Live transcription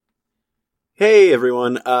Hey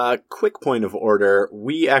everyone, quick point of order.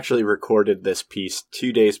 We actually recorded this piece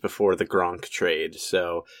 2 days before the Gronk trade,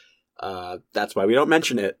 so that's why we don't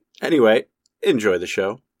mention it. Anyway, enjoy the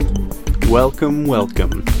show. Welcome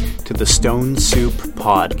to the Stone Soup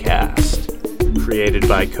Podcast, created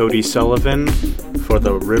by Cody Sullivan for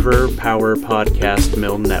the River Power Podcast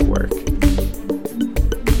Mill Network.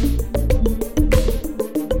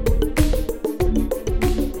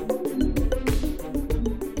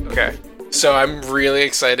 Okay. So I'm really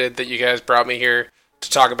excited that you guys brought me here to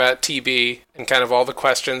talk about TB and kind of all the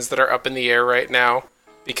questions that are up in the air right now.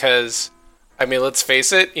 Because, I mean, let's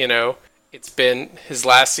face it, his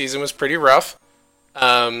last season was pretty rough.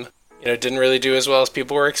 Didn't really do as well as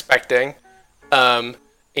people were expecting. The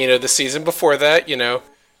season before that,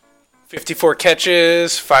 54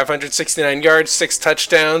 catches, 569 yards, 6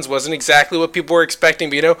 touchdowns. Wasn't exactly what people were expecting,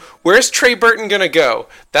 but where's Trey Burton gonna go?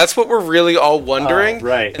 That's what we're really all wondering.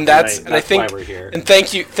 Right. And that's I think why we're here. And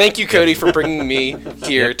thank you, Cody, for bringing me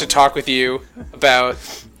here to talk with you about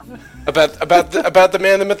the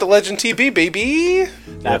man, the myth, the legend, TB, baby.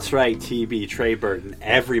 That's right, TB, Trey Burton.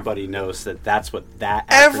 Everybody knows that's what that.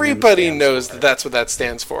 Everybody knows that's what that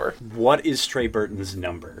stands for. What is Trey Burton's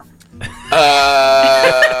number?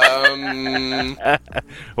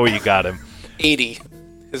 Oh, you got him. 80.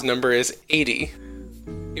 His number is 80.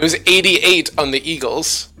 It was 88 on the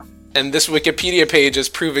Eagles, and this Wikipedia page is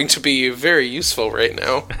proving to be very useful right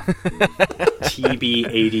now.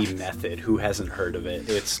 TB80 method. Who hasn't heard of it?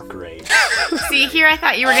 It's great. See, here I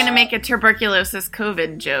thought you were going to make a tuberculosis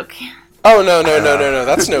COVID joke. Oh, no.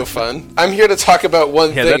 That's no fun. I'm here to talk about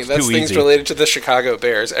one thing, and that's things easy. related to the Chicago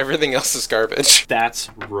Bears. Everything else is garbage.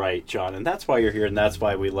 That's right, John, and that's why you're here, and that's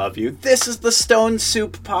why we love you. This is the Stone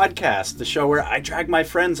Soup Podcast, the show where I drag my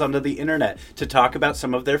friends onto the internet to talk about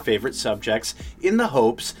some of their favorite subjects in the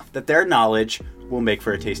hopes that their knowledge will make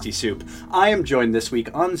for a tasty soup. I am joined this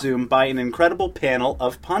week on Zoom by an incredible panel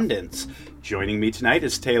of pundits. Joining me tonight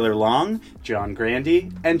is Taylor Long, John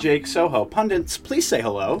Grandy, and Jake Soho. Pundits, please say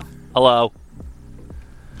hello. Hello.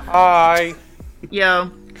 Hi. Yo.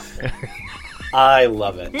 I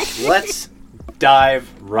love it. Let's dive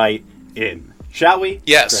right in, shall we?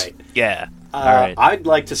 Yes. Great. Yeah. All right. I'd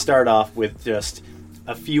like to start off with just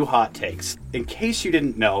a few hot takes. In case you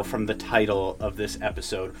didn't know from the title of this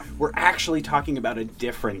episode, we're actually talking about a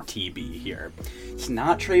different TB here. It's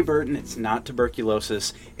not Trey Burton, it's not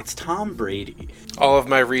tuberculosis, it's Tom Brady. All of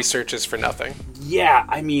my research is for nothing. Yeah,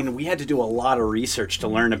 I mean, we had to do a lot of research to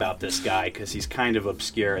learn about this guy because he's kind of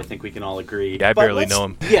obscure. I think we can all agree. Yeah, I barely know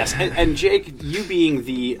him. Yes, and Jake, you being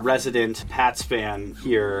the resident Pats fan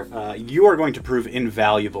here, you are going to prove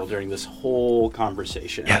invaluable during this whole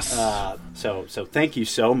conversation. Yes. So thank you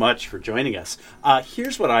so much for joining us.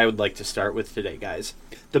 Here's what I would like to start with today, guys.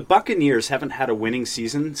 The Buccaneers haven't had a winning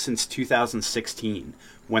season since 2016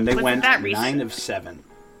 when they went 9 of 7.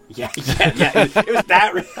 Yeah. It was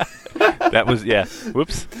that. That was, yeah.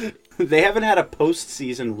 Whoops. They haven't had a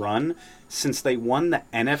postseason run since they won the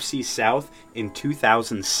NFC South in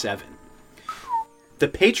 2007. The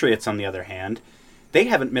Patriots, on the other hand, they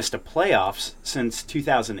haven't missed a playoffs since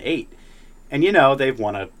 2008. And they've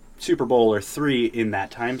won a Super Bowl or 3 in that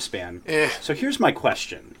time span. So here's my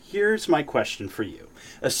question. Here's my question for you.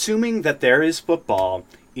 Assuming that there is football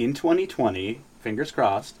in 2020, fingers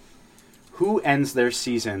crossed, who ends their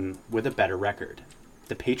season with a better record?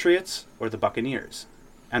 The Patriots or the Buccaneers?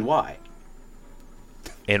 And why?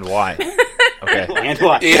 And why? Okay. And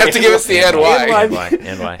why? You have to give us the and why.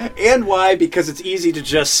 And why? And why? Because it's easy to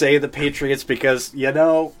just say the Patriots because,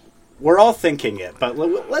 we're all thinking it, but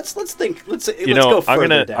let's think. Let's go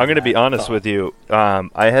further down. I'm gonna be honest with you.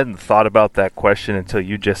 I hadn't thought about that question until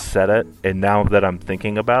you just said it, and now that I'm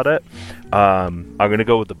thinking about it, I'm gonna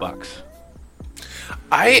go with the Bucks.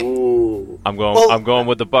 I'm going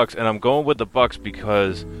with the Bucks, and I'm going with the Bucks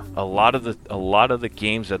because a lot of the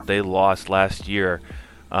games that they lost last year,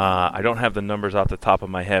 I don't have the numbers off the top of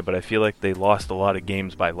my head, but I feel like they lost a lot of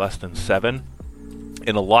games by less than 7,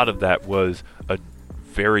 and a lot of that was a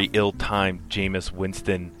very ill-timed Jameis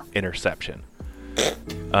Winston interception.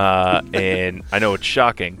 And I know it's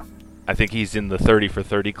shocking. I think he's in the 30 for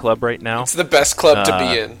 30 club right now. It's the best club to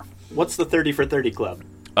be in. What's the 30 for 30 club?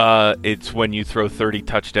 It's when you throw 30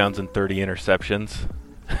 touchdowns and 30 interceptions.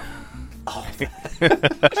 Oh,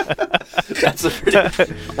 that's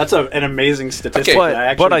an amazing statistic.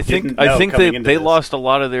 Okay. But I think they this. lost a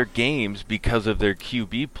lot of their games because of their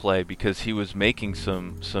QB play, because he was making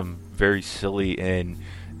some very silly and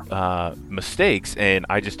mistakes, and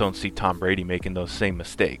I just don't see Tom Brady making those same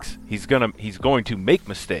mistakes. He's going to make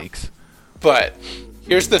mistakes, but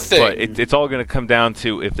here's the thing. But it's all going to come down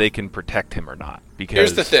to if they can protect him or not. Because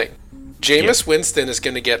here's the thing. Jameis Winston is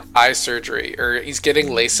going to get eye surgery, or he's getting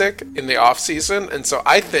LASIK in the offseason, and so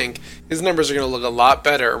I think his numbers are going to look a lot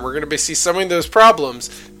better, and we're going to see some of those problems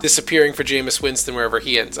disappearing for Jameis Winston wherever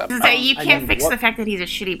he ends up. You can't fix the fact that he's a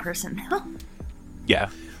shitty person, though. Yeah.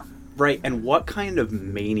 Right, and what kind of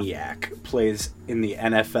maniac plays in the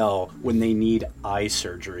NFL when they need eye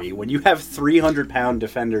surgery? When you have 300-pound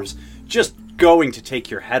defenders just going to take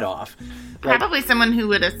your head off? Probably someone who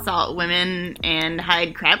would assault women and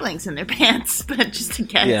hide crab legs in their pants, but just a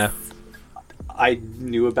guess. Yeah. I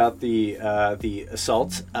knew about the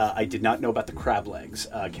assault. I did not know about the crab legs.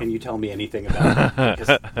 Can you tell me anything about that?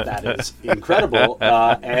 Because that is incredible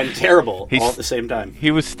and terrible all at the same time. He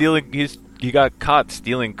was stealing. He got caught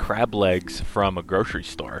stealing crab legs from a grocery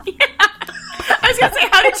store. I was gonna say,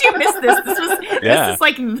 how did you miss this? This is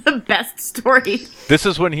like the best story. This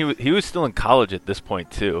is when he was still in college at this point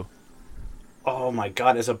too. Oh my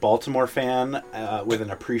god! As a Baltimore fan with an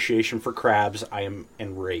appreciation for crabs, I am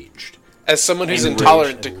enraged. As someone who's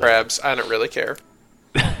intolerant to crabs, I don't really care.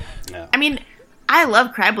 No. I mean, I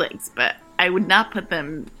love crab legs, but I would not put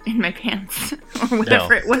them in my pants or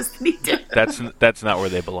whatever it was that he did. That's not where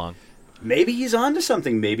they belong. Maybe he's onto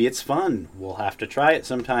something. Maybe it's fun. We'll have to try it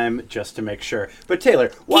sometime just to make sure. But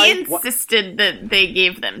Taylor, why? He insisted that they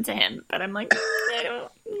gave them to him, but I'm like, I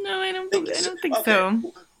don't think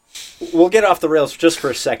so. We'll get off the rails just for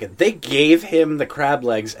a second. They gave him the crab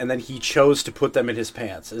legs, and then he chose to put them in his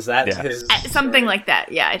pants. Is that his... Something like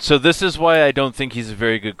that, yeah. So this is why I don't think he's a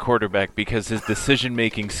very good quarterback, because his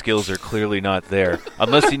decision-making skills are clearly not there.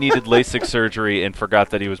 Unless he needed LASIK surgery and forgot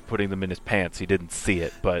that he was putting them in his pants. He didn't see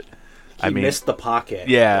it, but... He missed the pocket.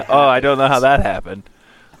 Yeah. Oh, I don't know how that happened.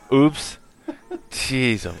 Oops.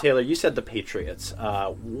 Jeez. Taylor, you said the Patriots.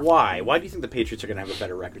 Why? Why do you think the Patriots are going to have a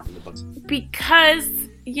better record than the Bucs? Because,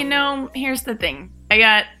 here's the thing. I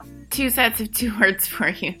got 2 sets of 2 words for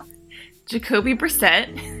you. Jacoby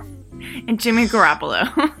Brissett and Jimmy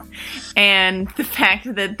Garoppolo. And the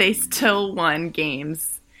fact that they still won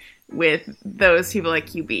games with those people at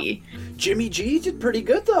QB. Jimmy G did pretty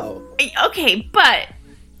good, though. Okay, but...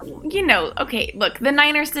 look, the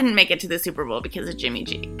Niners didn't make it to the Super Bowl because of Jimmy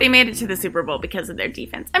G. They made it to the Super Bowl because of their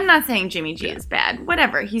defense. I'm not saying Jimmy G is bad.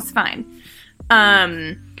 Whatever, he's fine.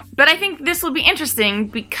 But I think this will be interesting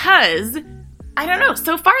because, I don't know,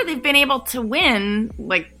 so far they've been able to win,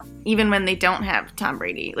 even when they don't have Tom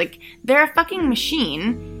Brady. They're a fucking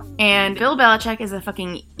machine, and Bill Belichick is a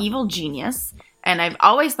fucking evil genius, and I've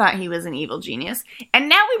always thought he was an evil genius. And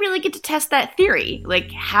now we really get to test that theory.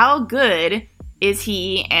 How good... is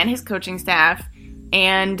he and his coaching staff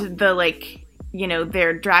and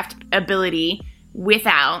their draft ability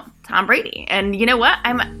without Tom Brady? And you know what?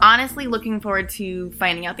 I'm honestly looking forward to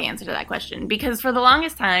finding out the answer to that question. Because for the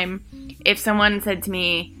longest time, if someone said to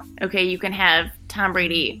me, okay, you can have Tom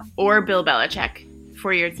Brady or Bill Belichick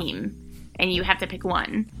for your team, and you have to pick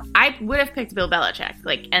one, I would have picked Bill Belichick.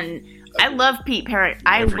 And I love Pete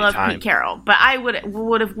Pete Carroll, but I would have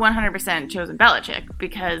 100% chosen Belichick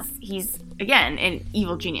because he's, again, an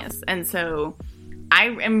evil genius. And so I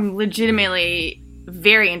am legitimately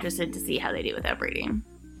very interested to see how they do without Brady.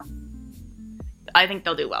 I think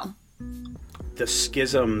they'll do well. The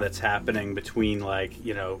schism that's happening between,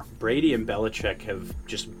 Brady and Belichick have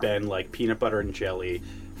just been like peanut butter and jelly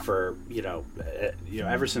for,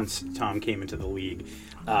 ever since Tom came into the league.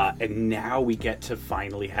 And now we get to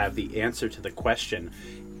finally have the answer to the question,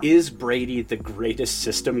 is Brady the greatest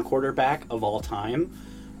system quarterback of all time?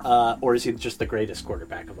 Or is he just the greatest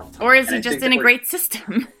quarterback of all time? Or is he just in a great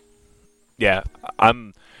system? Yeah,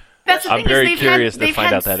 I'm very curious to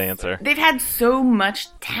find out that answer. They've had so much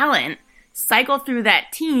talent cycle through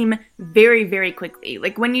that team very, very quickly.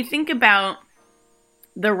 When you think about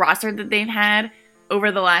the roster that they've had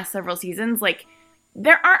over the last several seasons,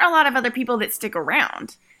 there aren't a lot of other people that stick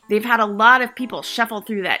around. They've had a lot of people shuffle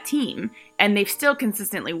through that team, and they've still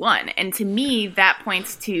consistently won. And to me, that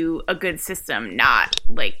points to a good system, not,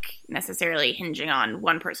 necessarily hinging on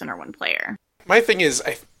one person or one player. My thing is,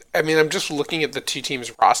 I'm just looking at the 2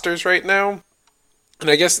 teams' rosters right now, and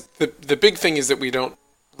I guess the big thing is that we don't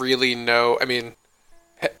really know. I mean,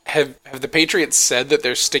 have the Patriots said that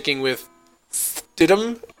they're sticking with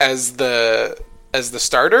Stidham as the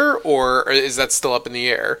starter, or is that still up in the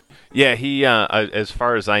air? Yeah, he, as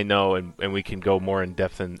far as I know, and we can go more in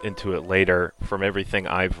depth into it later, from everything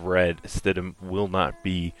I've read, Stidham will not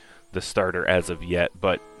be the starter as of yet,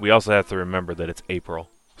 but we also have to remember that it's April,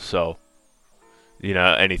 so,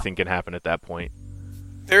 anything can happen at that point.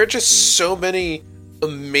 There are just so many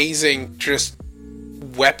amazing just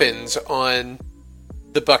weapons on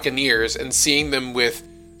the Buccaneers, and seeing them with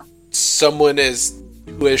someone as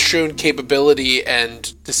who has shown capability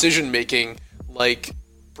and decision making like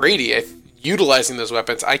Brady, utilizing those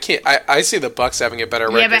weapons. I see the Bucks having a better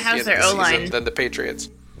record but how's their O-line than the Patriots.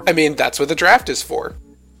 I mean, that's what the draft is for.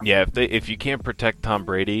 Yeah, if you can't protect Tom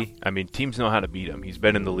Brady, I mean, teams know how to beat him. He's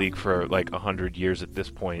been in the league for like 100 years at this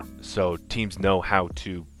point, so teams know how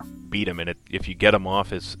to beat him. And if you get him off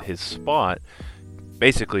his spot,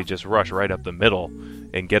 basically just rush right up the middle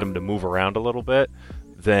and get him to move around a little bit,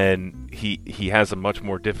 then he has a much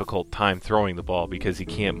more difficult time throwing the ball because he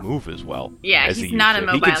can't move as well. Yeah, as he's not a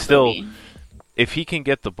mobile He can still, QB. if he can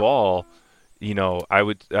get the ball, you know, I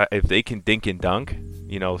would if they can dink and dunk,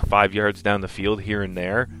 you know, 5 yards down the field here and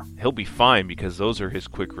there, he'll be fine because those are his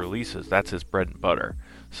quick releases. That's his bread and butter.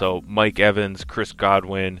 So Mike Evans, Chris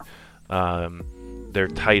Godwin, their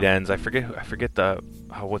tight ends. I forget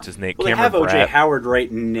what's his name. Well, Cameron they have O.J. Bratt. Howard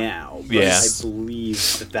right now, but Yeah. I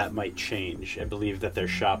believe that might change. I believe that they're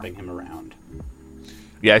shopping him around.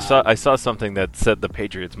 Yeah, I saw something that said the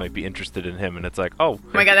Patriots might be interested in him, and it's like, oh Oh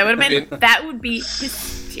my god, that would be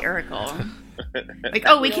hysterical. Like,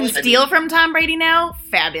 oh, we can steal from Tom Brady now?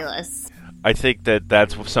 Fabulous. I think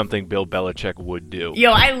that's something Bill Belichick would do.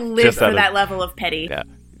 Yo, I live Just for out of- that level of petty.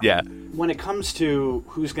 Yeah. When it comes to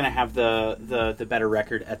who's going to have the better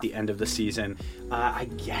record at the end of the season, I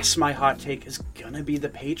guess my hot take is going to be the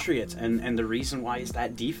Patriots. And the reason why is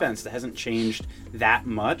that defense that hasn't changed that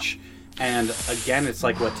much. And again, it's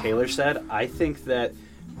like what Taylor said. I think that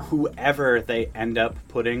whoever they end up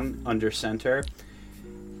putting under center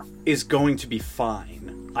is going to be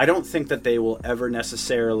fine. I don't think that they will ever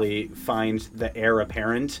necessarily find the heir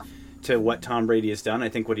apparent to what Tom Brady has done. I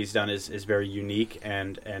think what he's done is very unique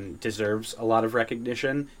and deserves a lot of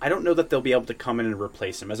recognition. I don't know that they'll be able to come in and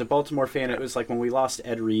replace him. As a Baltimore fan, it was like when we lost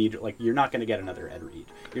Ed Reed, like, you're not going to get another Ed Reed.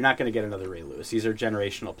 You're not going to get another Ray Lewis. These are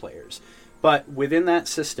generational players. But within that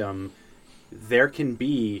system, there can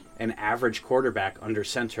be an average quarterback under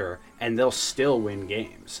center, and they'll still win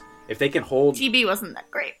games. If they can hold... TB wasn't that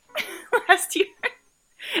great last year.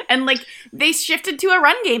 And, like, they shifted to a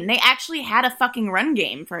run game. They actually had a fucking run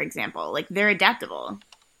game, for example. Like, they're adaptable.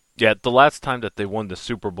 Yeah, the last time that they won the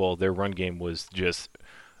Super Bowl, their run game was just...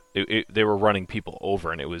 they were running people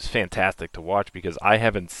over, and it was fantastic to watch because I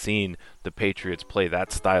haven't seen the Patriots play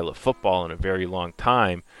that style of football in a very long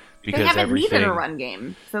time. Because They haven't everything... needed a run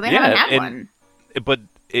game, so they haven't had one. But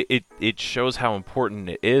it shows how important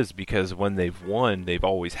it is because when they've won, they've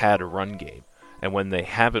always had a run game. And when they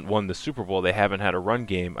haven't won the Super Bowl, they haven't had a run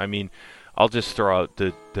game. I mean, I'll just throw out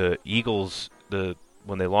the Eagles,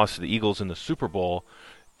 when they lost to the Eagles in the Super Bowl,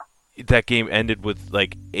 that game ended with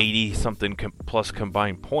like 80-something plus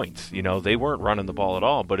combined points. You know, they weren't running the ball at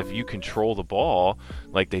all. But if you control the ball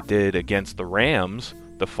like they did against the Rams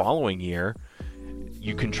the following year,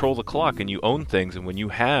 you control the clock and you own things. And when you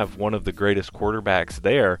have one of the greatest quarterbacks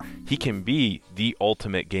there, he can be the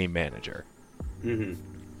ultimate game manager. Mm-hmm.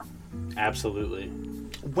 Absolutely.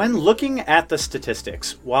 When looking at the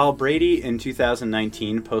statistics, while Brady in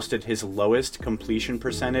 2019 posted his lowest completion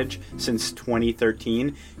percentage since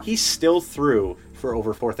 2013, he still threw for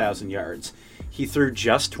over 4,000 yards. He threw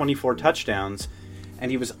just 24 touchdowns, and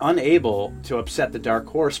he was unable to upset the dark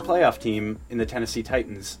horse playoff team in the Tennessee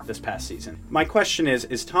Titans this past season. My question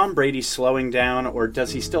is Tom Brady slowing down, or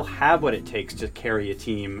does he still have what it takes to carry a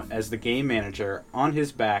team as the game manager on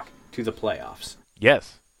his back to the playoffs?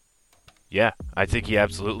 Yes. Yeah, I think he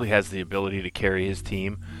absolutely has the ability to carry his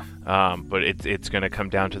team, but it's going to come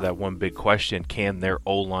down to that one big question: can their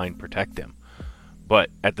O-line protect him? But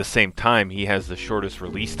at the same time, he has the shortest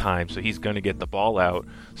release time, so he's going to get the ball out.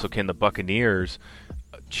 So can the Buccaneers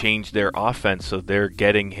change their offense so they're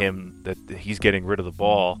getting him, that he's getting rid of the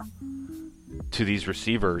ball to these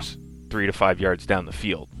receivers 3 to 5 yards down the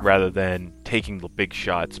field, rather than taking the big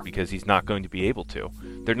shots, because he's not going to be able to.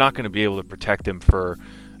 They're not going to be able to protect him for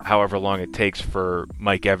however long it takes for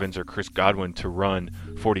Mike Evans or Chris Godwin to run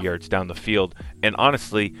 40 yards down the field. And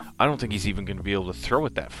honestly, I don't think he's even going to be able to throw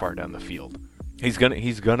it that far down the field. He's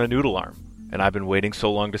gonna noodle arm, and I've been waiting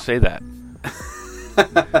so long to say that.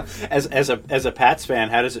 As a Pats fan,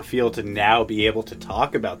 how does it feel to now be able to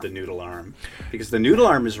talk about the noodle arm? Because the noodle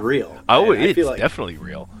arm is real. Oh, it's definitely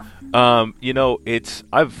real. You know,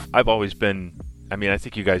 I've always been. I mean, I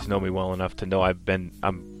think you guys know me well enough to know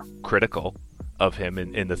I'm critical of him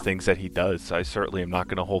in the things that he does. I certainly am not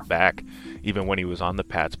going to hold back, even when he was on the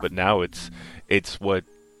Pats. But now it's what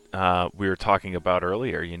we were talking about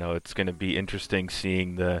earlier. You know, it's going to be interesting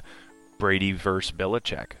seeing the Brady versus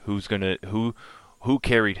Belichick. Who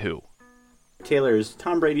carried who? Taylor, is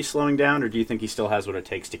Tom Brady slowing down, or do you think he still has what it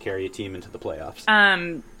takes to carry a team into the playoffs?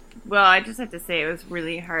 Well, I just have to say it was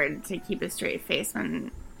really hard to keep a straight face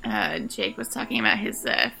when Jake was talking about his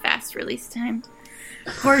fast release time.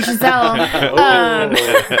 Poor Giselle.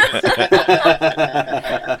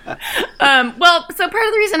 Well, so part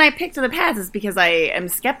of the reason I picked the Pats is because I am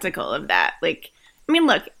skeptical of that. Like, I mean,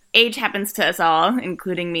 look, age happens to us all,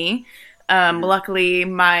 including me. Luckily,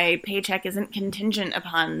 my paycheck isn't contingent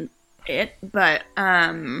upon it, but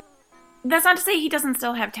that's not to say he doesn't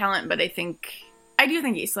still have talent, but I do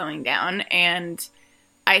think he's slowing down, and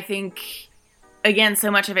I think, again, so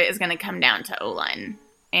much of it is going to come down to O-line,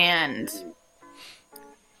 and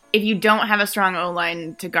if you don't have a strong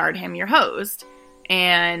O-line to guard him, you're hosed,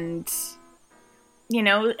 and, you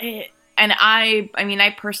know, and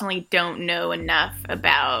I personally don't know enough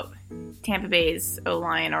about Tampa Bay's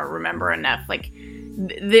O-line or remember enough. Like,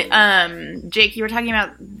 Jake, you were talking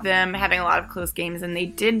about them having a lot of close games, and they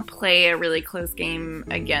did play a really close game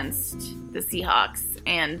against the Seahawks,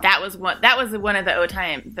 and that was one of the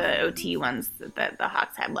OT ones that the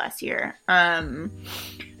Hawks had last year. I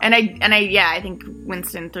think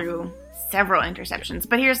Winston threw several interceptions.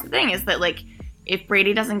 But here's the thing: is that, like, if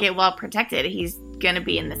Brady doesn't get well protected, he's gonna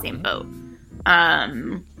be in the same boat.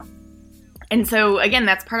 And so, again,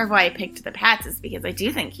 that's part of why I picked the Pats, is because I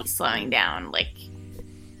do think he's slowing down, like,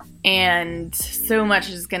 and so much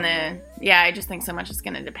is gonna, I just think so much is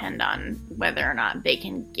gonna depend on whether or not they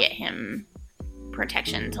can get him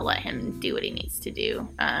protection to let him do what he needs to do.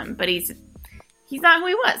 But he's not who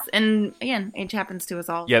he was, and again, age happens to us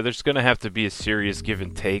all. Yeah, there's gonna have to be a serious give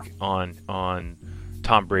and take on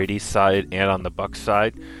Tom Brady's side and on the Bucs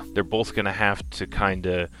side. They're both gonna have to kind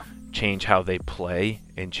of change how they play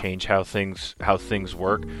and change how things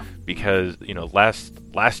work, because, you know,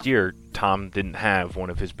 last year Tom didn't have one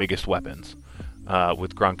of his biggest weapons,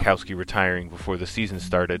 with Gronkowski retiring before the season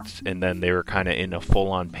started, and then they were kind of in a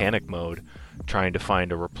full-on panic mode trying to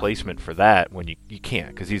find a replacement for that, when you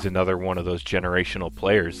can't, because he's another one of those generational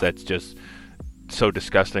players that's just so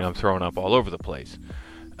disgusting. I'm throwing up all over the place.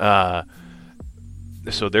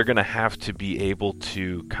 So they're going to have to be able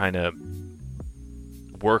to kind of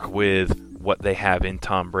work with what they have in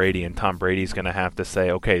Tom Brady, and Tom Brady's going to have to say,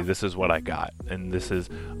 okay, this is what I got, and this is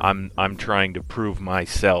I'm trying to prove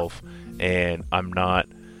myself, and I'm not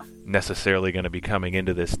necessarily going to be coming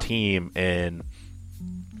into this team and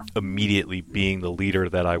immediately being the leader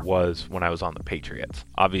that I was when I was on the Patriots.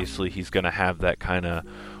 Obviously, he's going to have that kind of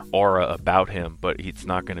aura about him, but it's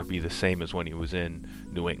not going to be the same as when he was in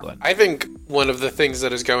New England. I think one of the things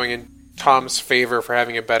that is going in Tom's favor for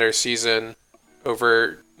having a better season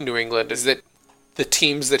over New England is that the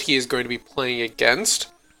teams that he is going to be playing against,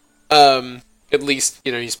 at least,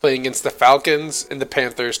 you know, he's playing against the Falcons and the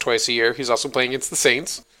Panthers twice a year. He's also playing against the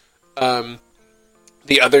Saints.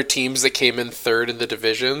 The other teams that came in third in the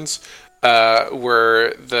divisions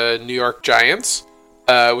were the New York Giants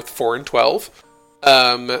with 4-12,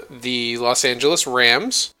 the Los Angeles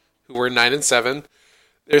Rams, who were 9-7.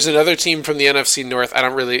 There's another team from the NFC North. I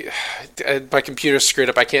don't really... my computer's screwed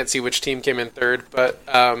up. I can't see which team came in third, but...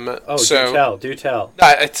 do tell.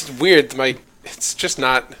 It's weird. It's just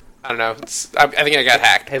not... I don't know. I think I got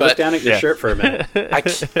hacked. Hey, look down at your shirt for a minute.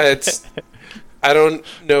 I don't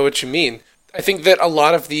know what you mean. I think that a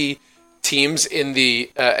lot of the teams in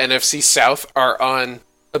the NFC South are on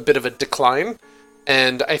a bit of a decline,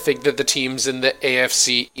 and I think that the teams in the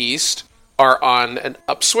AFC East are on an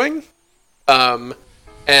upswing.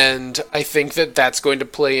 And I think that that's going to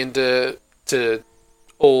play into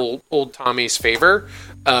old Tommy's favor,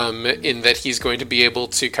 in that he's going to be able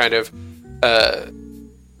to kind of,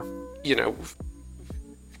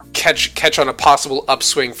 catch on a possible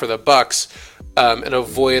upswing for the Bucs, and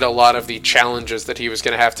avoid a lot of the challenges that he was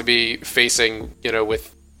going to have to be facing,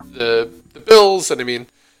 with the Bills, and I mean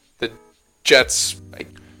the Jets.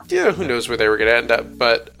 Who knows where they were going to end up,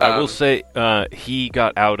 but... I will say he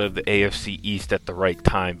got out of the AFC East at the right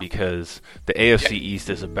time, because the AFC East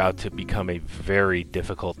is about to become a very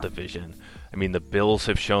difficult division. I mean, the Bills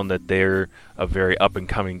have shown that they're a very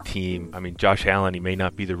up-and-coming team. I mean, Josh Allen, he may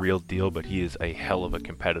not be the real deal, but he is a hell of a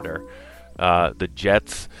competitor. The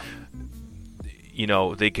Jets,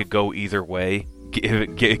 they could go either way,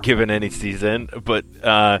 given any season, but...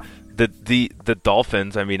 The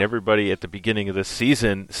Dolphins, I mean, everybody at the beginning of the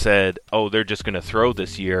season said, oh, they're just going to throw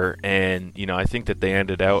this year, and I think that they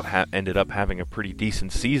ended up having a pretty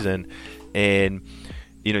decent season. And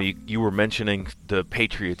you were mentioning the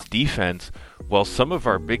Patriots defense. Well, some of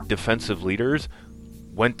our big defensive leaders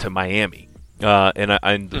went to Miami,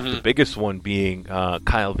 and the biggest one being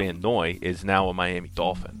Kyle Van Noy is now a Miami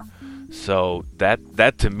Dolphin. So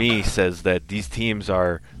that to me says that these teams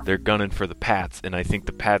they're gunning for the Pats, and I think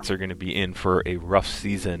the Pats are going to be in for a rough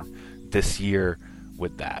season this year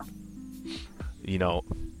with that.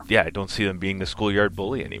 I don't see them being the schoolyard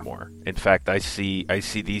bully anymore. In fact, I see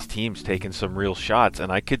these teams taking some real shots,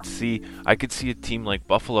 and I could see a team like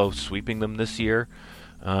Buffalo sweeping them this year.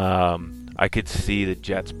 I could see the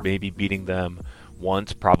Jets maybe beating them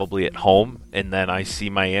once, probably at home, and then I see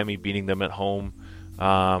Miami beating them at home.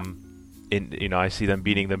 I see them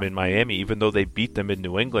beating them in Miami, even though they beat them in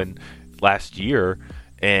New England last year,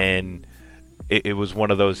 and it was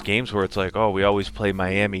one of those games where it's like, oh, we always play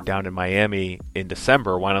Miami down in Miami in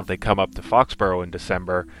December. Why don't they come up to Foxborough in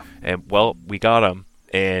December? And, well, we got them,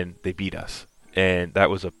 and they beat us. And that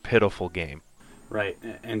was a pitiful game. Right.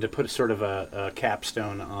 And to put sort of a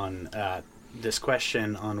capstone on this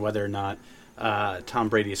question on whether or not Tom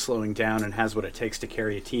Brady is slowing down and has what it takes to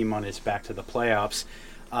carry a team on his back to the playoffs,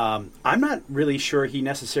 I'm not really sure he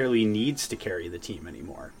necessarily needs to carry the team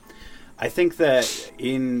anymore. I think that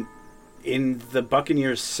in the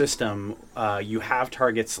Buccaneers system, you have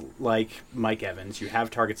targets like Mike Evans. You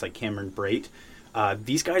have targets like Cameron Brate.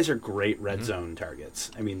 These guys are great red zone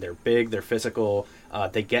targets. I mean, they're big, they're physical,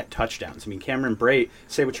 they get touchdowns. I mean, Cameron Brate,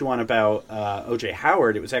 say what you want about O.J.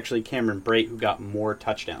 Howard, it was actually Cameron Brate who got more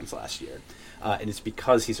touchdowns last year. And it's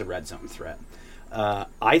because he's a red zone threat.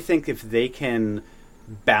 I think if they can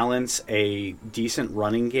balance a decent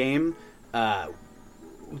running game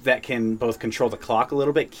that can both control the clock a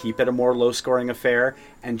little bit, keep it a more low-scoring affair,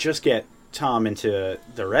 and just get Tom into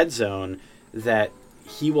the red zone, that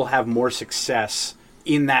he will have more success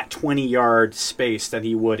in that 20-yard space than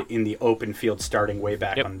he would in the open field starting way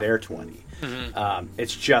back on their 20. Mm-hmm.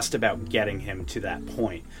 It's just about getting him to that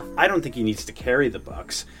point. I don't think he needs to carry the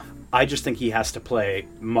Bucs. I just think he has to play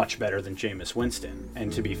much better than Jameis Winston.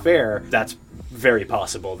 And to be fair, that's very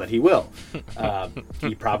possible that he will.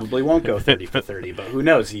 He probably won't go 30 for 30, but who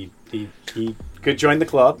knows? He could join the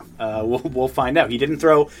club. We'll find out. He didn't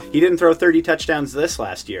throw 30 touchdowns this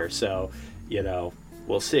last year, so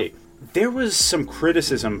we'll see. There was some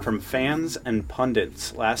criticism from fans and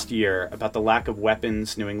pundits last year about the lack of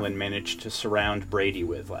weapons New England managed to surround Brady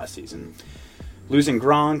with last season. Losing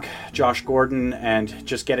Gronk, Josh Gordon, and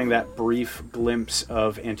just getting that brief glimpse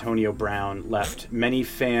of Antonio Brown left many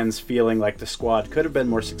fans feeling like the squad could have been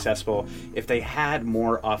more successful if they had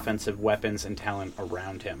more offensive weapons and talent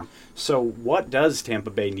around him. So what does Tampa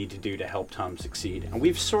Bay need to do to help Tom succeed? And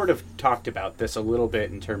we've sort of talked about this a little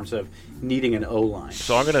bit in terms of needing an O-line.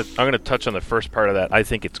 So I'm gonna touch on the first part of that. I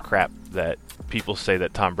think it's crap that people say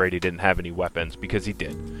that Tom Brady didn't have any weapons, because he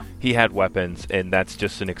did. He had weapons, and that's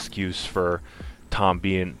just an excuse for Tom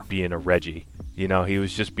being a Reggie. He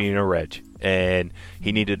was just being a Reg, and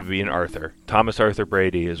he needed to be an Arthur. Thomas Arthur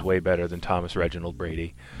Brady is way better than Thomas Reginald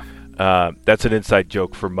Brady. That's an inside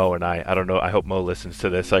joke for Mo and I. I don't know. I hope Mo listens to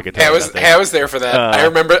this. So I could tell I was there for that. I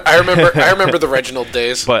remember the Reginald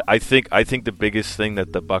days. But I think the biggest thing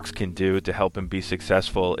that the Bucs can do to help him be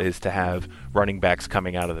successful is to have running backs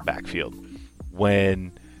coming out of the backfield.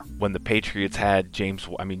 When the Patriots had James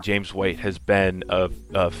White has been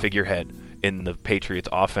a figurehead in the Patriots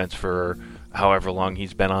offense for however long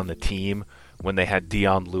he's been on the team. When they had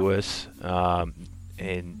Dion Lewis and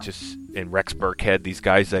Rex Burkhead, these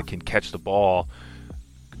guys that can catch the ball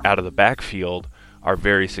out of the backfield are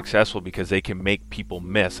very successful because they can make people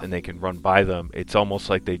miss and they can run by them. It's almost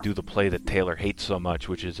like they do the play that Taylor hates so much,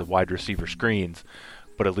 which is the wide receiver screens.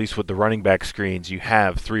 But at least with the running back screens, you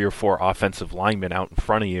have 3 or 4 offensive linemen out in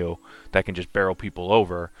front of you that can just barrel people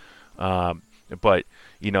over. But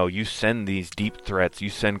you send these deep threats. You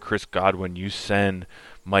send Chris Godwin. You send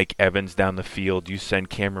Mike Evans down the field. You send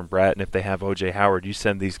Cameron Bratt. And if they have O.J. Howard, you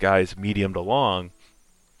send these guys medium to long.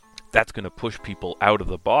 That's going to push people out of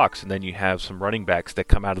the box. And then you have some running backs that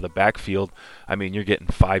come out of the backfield. I mean, you're getting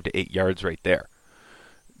 5 to 8 yards right there.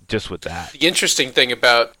 Just with that. The interesting thing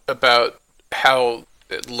about how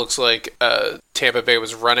it looks like Tampa Bay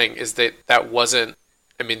was running is that wasn't...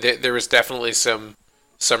 I mean, there was definitely some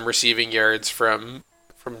receiving yards from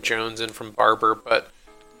Jones and from Barber, but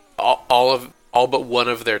all but one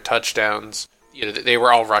of their touchdowns, they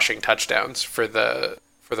were all rushing touchdowns for the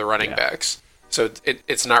running backs. So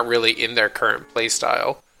it's not really in their current play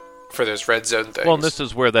style for those red zone things. Well, and this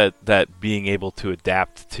is where that being able to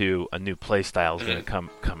adapt to a new play style is going to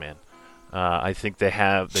come in. I think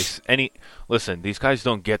listen, these guys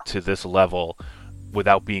don't get to this level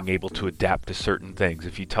without being able to adapt to certain things.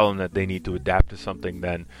 If you tell them that they need to adapt to something,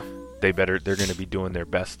 then they're going to be doing their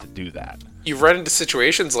best to do that. You run into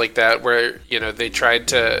situations like that where, they tried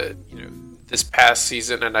to, this past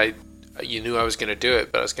season, and you knew I was going to do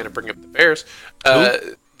it, but I was going to bring up the Bears.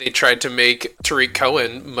 They tried to make Tariq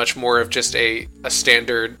Cohen much more of just a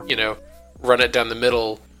standard, run it down the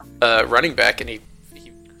middle running back, and he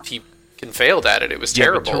failed at it. It was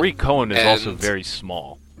terrible. But Tariq Cohen is also very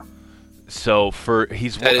small. So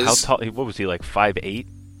he's That how is- tall? What was he, like 5'8"?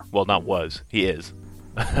 Well, not was. He is.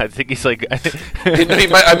 I think he's like. He got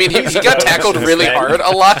tackled really hard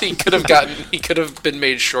a lot. He could have been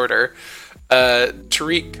made shorter.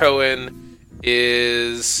 Tariq Cohen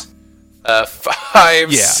is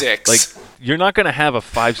 5'6". Like, you're not going to have a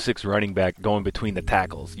 5'6" running back going between the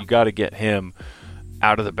tackles. You got to get him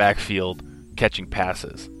out of the backfield catching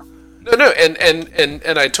passes. No,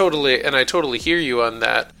 and I totally hear you on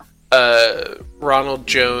that. Ronald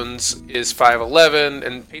Jones is 5'11",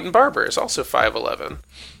 and Peyton Barber is also 5'11".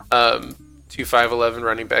 Two 5'11"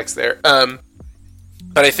 running backs there.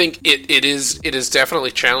 But I think it is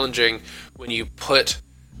definitely challenging when you put.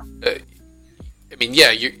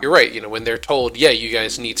 You're right. When they're told, you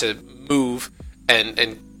guys need to move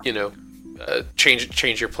and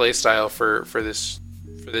change your play style for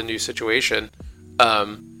the new situation.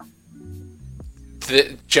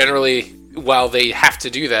 Generally, while they have to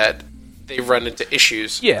do that, they run into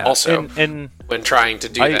issues. Also, and when trying to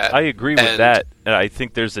do that, I agree with that. I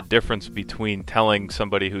think there's a difference between telling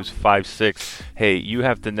somebody who's 5'6", hey, you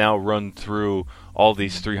have to now run through all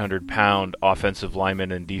these 300-pound offensive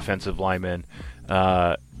linemen and defensive linemen,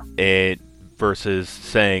 versus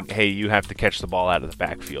saying, hey, you have to catch the ball out of the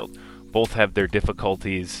backfield. Both have their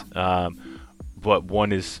difficulties, but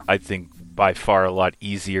one is, I think, by far a lot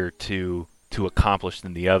easier to accomplish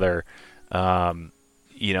than the other.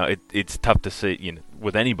 It's tough to say,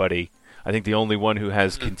 with anybody. I think the only one who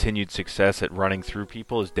has continued success at running through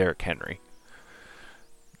people is Derrick Henry.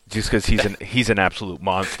 Just because he's an absolute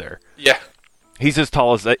monster. Yeah. He's as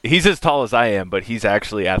tall as I am, but he's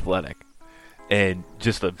actually athletic and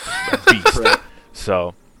just a beast. Right.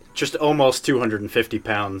 So just almost 250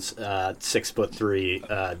 pounds,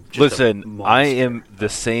 6'3". Listen, I am the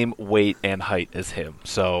same weight and height as him,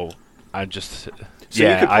 so I'm just. So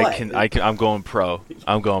I'm going pro.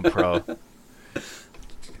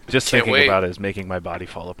 Just Can't thinking wait. about it is making my body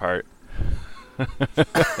fall apart.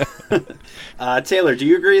 Taylor, do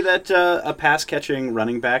you agree that a pass-catching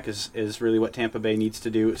running back is really what Tampa Bay needs to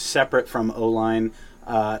do, separate from O-line,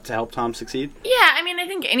 to help Tom succeed? Yeah, I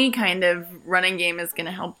think any kind of running game is going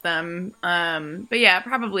to help them. But yeah,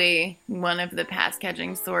 probably one of the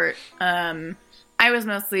pass-catching sort. I was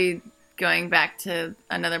mostly going back to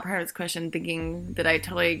another part of his question, thinking that I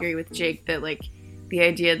totally agree with Jake that, like, the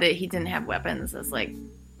idea that he didn't have weapons is, like,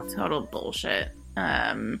 total bullshit.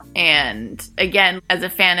 And again, as a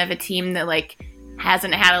fan of a team that, like,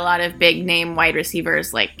 hasn't had a lot of big name wide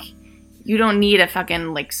receivers, like, you don't need a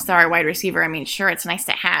fucking, like, star wide receiver. I mean, sure, it's nice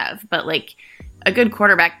to have, but, like, a good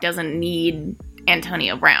quarterback doesn't need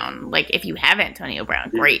Antonio Brown. Like, if you have Antonio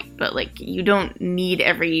Brown, great, but, like, you don't need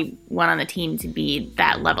everyone on the team to be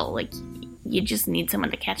that level. Like, you just need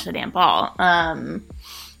someone to catch the damn ball.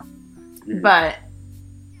 But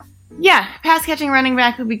yeah, pass catching running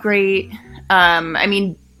back would be great.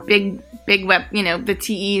 Big the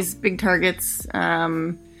TEs, big targets.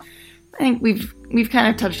 I think we've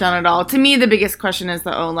kind of touched on it all. To me, the biggest question is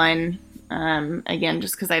the O-line. Again,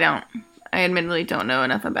 just because I admittedly don't know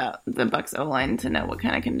enough about the Bucs O-line to know what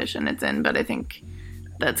kind of condition it's in, but I think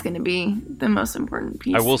that's going to be the most important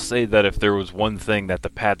piece. I will say that if there was one thing that the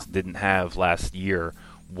Pats didn't have last year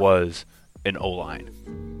was an O-line.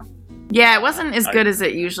 Yeah, it wasn't as good as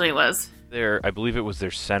it usually was. I believe it was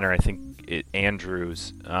their center. I think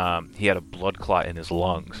Andrews. He had a blood clot in his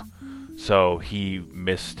lungs, so he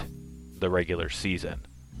missed the regular season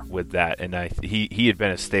with that. And he had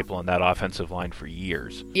been a staple on that offensive line for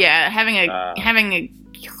years. Yeah, having a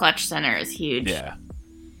clutch center is huge. Yeah.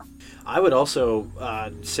 I would also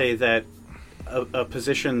say that a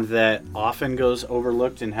position that often goes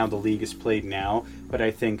overlooked in how the league is played now, but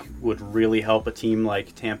I think would really help a team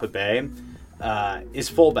like Tampa Bay, is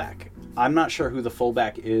fullback. I'm not sure who the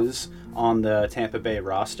fullback is on the Tampa Bay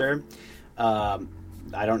roster.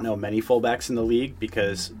 I don't know many fullbacks in the league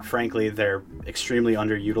because, frankly, they're extremely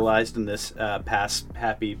underutilized in this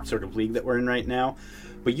pass-happy sort of league that we're in right now.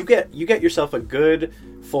 But you get yourself a good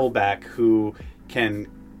fullback who can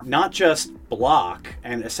not just block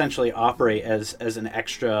and essentially operate as an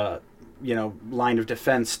extra, line of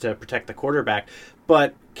defense to protect the quarterback,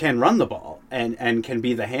 but can run the ball and can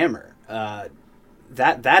be the hammer.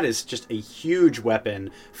 That is just a huge weapon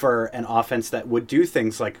for an offense that would do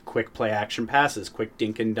things like quick play action passes, quick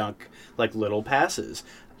dink and dunk, like little passes.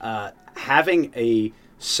 Having a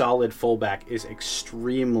solid fullback is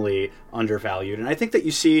extremely undervalued, and I think that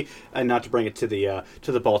you see, and not to bring it to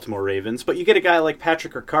the Baltimore Ravens, but you get a guy like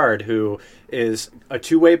Patrick Ricard, who is a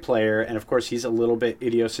two-way player, and of course he's a little bit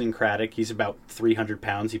idiosyncratic. He's about 300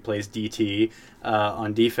 pounds. He plays DT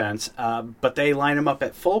on defense, but they line him up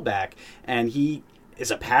at fullback, and he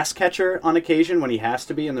is a pass catcher on occasion when he has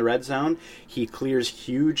to be in the red zone. He clears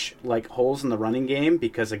huge holes in the running game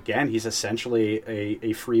because, again, he's essentially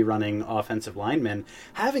a free-running offensive lineman.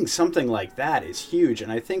 Having something like that is huge,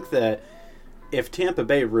 and I think that if Tampa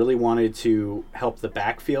Bay really wanted to help the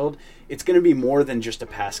backfield, it's going to be more than just a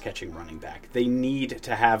pass-catching running back. They need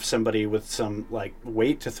to have somebody with some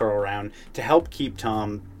weight to throw around to help keep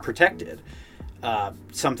Tom protected.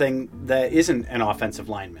 Something that isn't an offensive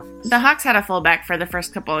lineman. The Hawks had a fullback for the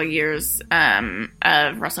first couple of years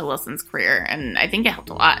of Russell Wilson's career, and I think it helped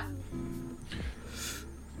a lot.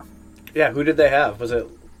 Yeah, who did they have?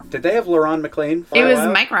 Did they have LaRon McClain? It was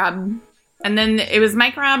Mike Robb. And then it was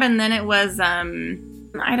Mike Robb, and then it was, I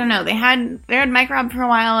don't know, they had Mike Robb for a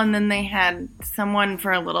while, and then they had someone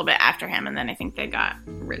for a little bit after him, and then I think they got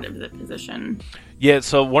rid of the position. Yeah,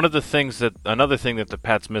 so another thing that the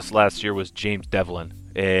Pats missed last year was James Devlin,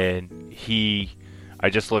 and I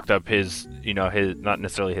just looked up his not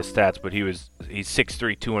necessarily his stats, but he's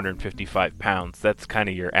 6'3", 255 pounds. That's kind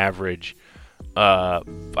of your average,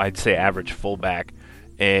 I'd say average fullback,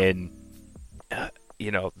 and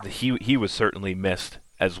he was certainly missed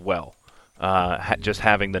as well. Just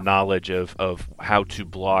having the knowledge of how to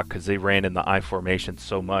block, because they ran in the I formation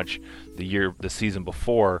so much the season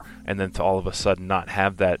before, and then to all of a sudden not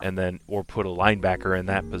have that, or put a linebacker in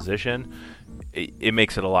that position, it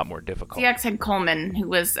makes it a lot more difficult. Seahawks had Coleman, who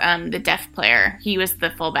was the deaf player. He was the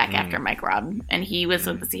fullback after Mike Robb, and he was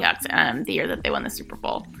with the Seahawks the year that they won the Super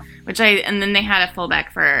Bowl. And then they had a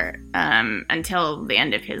fullback for until the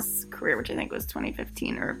end of his career, which I think was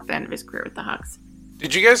 2015, or the end of his career with the Hawks.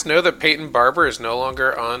 Did you guys know that Peyton Barber is no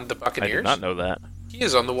longer on the Buccaneers? I did not know that. He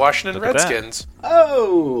is on the Washington Redskins.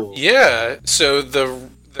 Oh! Yeah, so the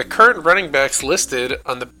current running backs listed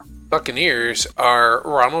on the Buccaneers are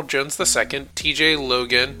Ronald Jones II, T.J.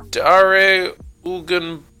 Logan, Dare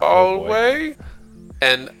Ugunbalwe,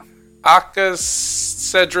 and Aka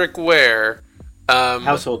Cedric Ware.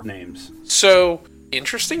 Household names. So,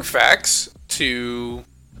 interesting facts to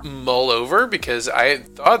mull over, because I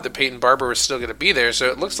thought that Peyton Barber was still going to be there, so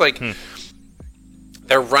it looks like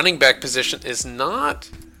their running back position is not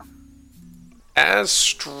as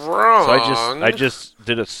strong. So I just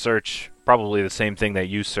did a search, probably the same thing that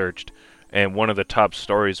you searched, and one of the top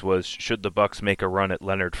stories was, should the Bucs make a run at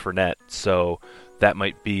Leonard Fournette? So that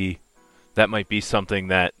might be something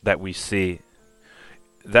that we see.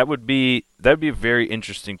 That'd be a very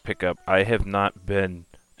interesting pickup. I have not been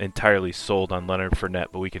entirely sold on Leonard Fournette,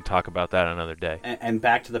 but we can talk about that another day. And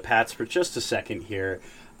back to the Pats for just a second here.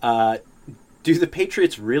 Do the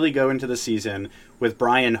Patriots really go into the season with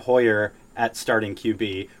Brian Hoyer at starting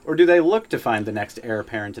QB, or do they look to find the next heir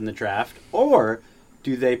apparent in the draft, or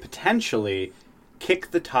do they potentially kick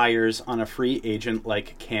the tires on a free agent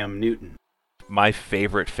like Cam Newton? My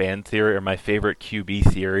favorite fan theory, or my favorite QB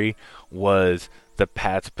theory, was the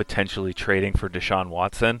Pats potentially trading for Deshaun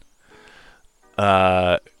Watson.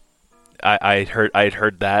 I'd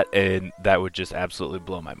heard that, and that would just absolutely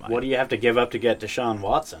blow my mind. What do you have to give up to get Deshaun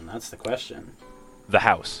Watson? That's the question. The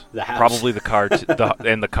house. The house. Probably the car,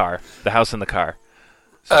 and the car. The house and the car.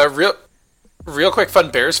 Real quick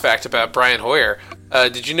fun Bears fact about Brian Hoyer.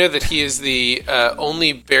 Did you know that he is the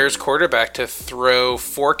only Bears quarterback to throw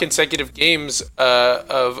 4 consecutive games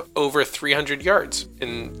of over 300 yards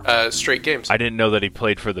in straight games? I didn't know that he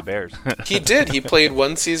played for the Bears. He did. He played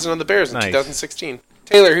one season on the Bears in Nice. 2016.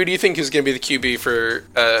 Taylor, who do you think is going to be the QB for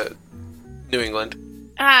New England?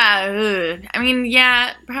 I mean,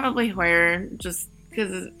 yeah, probably Hoyer, just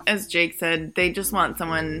because, as Jake said, they just want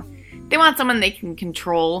someone. They want someone they can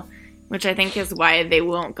control, which I think is why they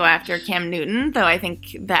won't go after Cam Newton, though I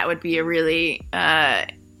think that would be a really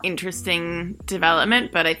interesting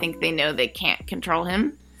development, but I think they know they can't control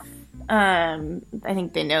him. I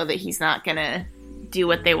think they know that he's not going to do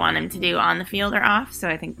what they want him to do on the field or off, so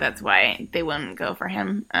I think that's why they wouldn't go for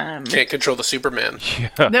him. Can't control the Superman.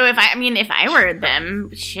 Yeah. Though if I were them,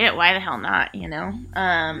 shit, why the hell not, you know?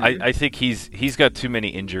 I think he's got too many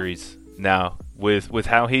injuries now. With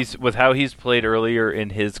how he's played earlier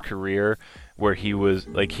in his career, where he was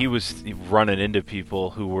running into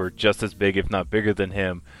people who were just as big, if not bigger than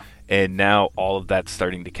him, and now all of that's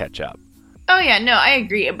starting to catch up. Oh yeah, no, I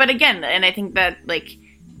agree. But again, and I think that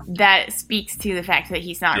that speaks to the fact that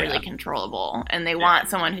he's not really controllable, and they want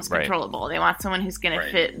someone who's controllable. They want someone who's going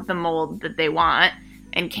to fit the mold that they want,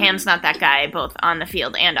 and Cam's not that guy, both on the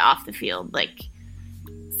field and off the field.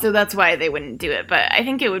 So that's why they wouldn't do it. But I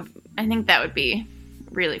think that would be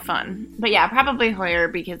really fun. But yeah, probably Hoyer,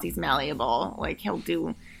 because he's malleable.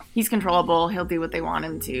 He's controllable. He'll do what they want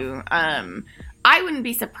him to. I wouldn't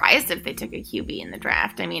be surprised if they took a QB in the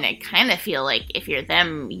draft. I mean, I kind of feel like if you're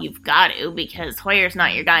them, you've got to, because Hoyer's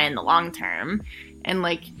not your guy in the long term. And,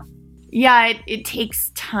 like, yeah, it takes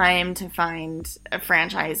time to find a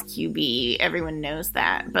franchise QB. Everyone knows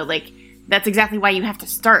that. But, like, that's exactly why you have to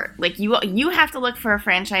start. Like, you have to look for a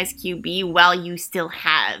franchise QB while you still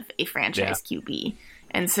have a franchise QB.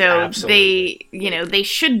 And so they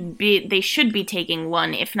should be taking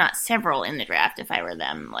one, if not several, in the draft if I were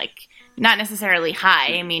them. Like, not necessarily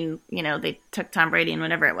high. I mean, they took Tom Brady in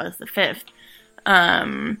whatever it was, the 5th.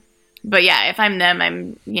 But yeah, if I'm them,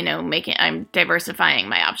 I'm diversifying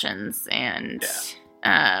my options and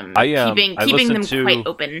keeping them quite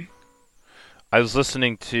open. I was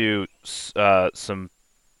listening to some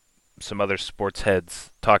other sports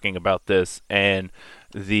heads talking about this, and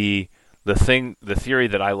the theory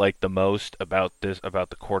that I like the most about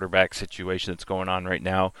the quarterback situation that's going on right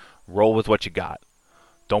now: roll with what you got.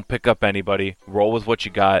 Don't pick up anybody. Roll with what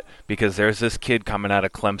you got, because there's this kid coming out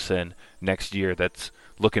of Clemson next year that's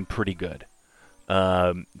looking pretty good.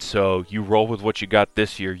 So you roll with what you got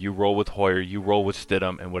this year. You roll with Hoyer. You roll with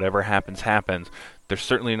Stidham, and whatever happens, happens. They're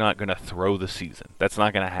certainly not going to throw the season. That's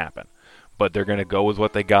not going to happen. But they're going to go with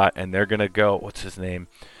what they got, and they're going to go. What's his name?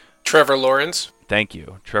 Trevor Lawrence. Thank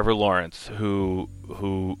you, Trevor Lawrence. Who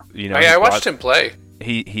I watched him play.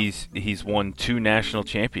 He's won 2 national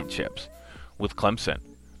championships with Clemson,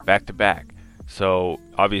 back to back. So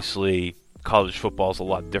obviously, college football is a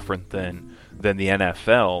lot different than the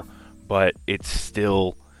NFL, but it's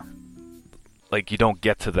still like you don't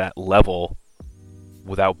get to that level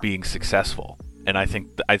without being successful. And I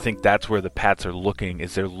think that's where the Pats are looking.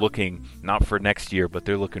 Is they're looking not for next year, but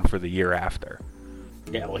they're looking for the year after.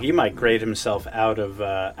 Yeah, well, he might grade himself out of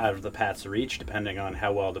the Pats' reach, depending on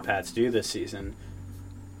how well the Pats do this season.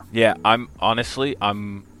 Yeah, I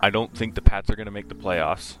don't think the Pats are going to make the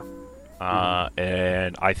playoffs,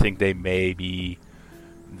 and I think they may be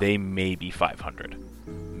 500,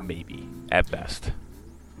 maybe at best.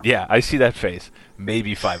 Yeah, I see that face.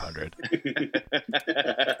 Maybe 500.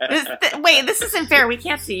 Wait, this isn't fair. We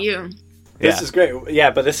can't see you. This is great. Yeah,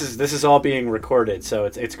 but this is all being recorded, so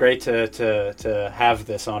it's great to have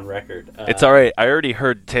this on record. It's all right. I already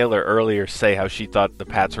heard Taylor earlier say how she thought the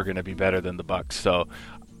Pats were going to be better than the Bucs. So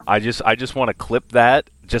I just want to clip that,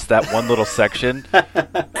 just that one little section,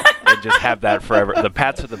 and just have that forever. The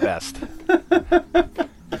Pats are the best.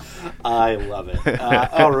 I love it.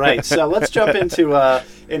 All right, so let's jump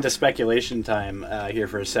into speculation time here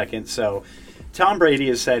for a second. So, Tom Brady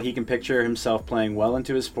has said he can picture himself playing well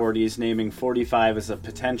into his 40s, naming 45 as a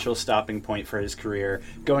potential stopping point for his career.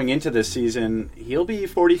 Going into this season, he'll be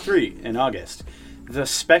 43 in August. The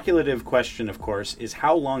speculative question, of course, is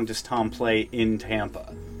how long does Tom play in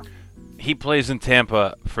Tampa? He plays in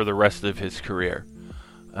Tampa for the rest of his career.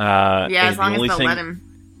 As long as they'll let him.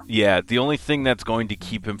 Yeah, the only thing that's going to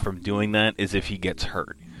keep him from doing that is if he gets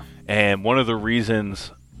hurt. And one of the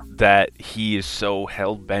reasons that he is so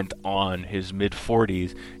hell-bent on his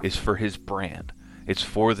mid-40s is for his brand. It's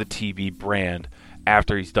for the TB brand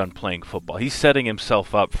after he's done playing football. He's setting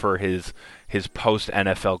himself up for his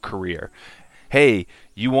post-NFL career. Hey,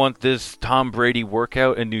 you want this Tom Brady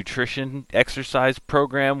workout and nutrition exercise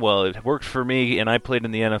program? Well, it worked for me, and I played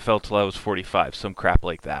in the NFL till I was 45, some crap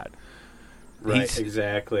like that. Right,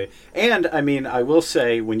 exactly. And, I mean, I will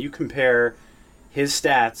say, when you compare his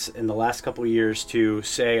stats in the last couple of years to,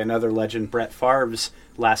 say, another legend, Brett Favre's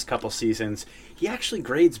last couple seasons, he actually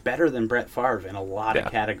grades better than Brett Favre in a lot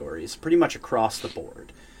of categories, pretty much across the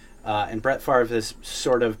board. And Brett Favre has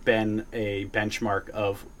sort of been a benchmark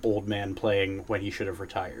of old man playing when he should have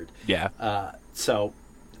retired. Yeah. So,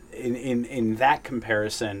 in that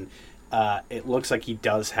comparison, it looks like he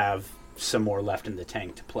does have some more left in the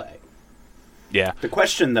tank to play. Yeah. The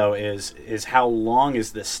question, though, is how long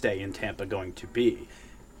is this stay in Tampa going to be?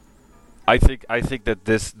 I think that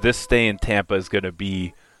this stay in Tampa is going to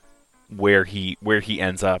be where he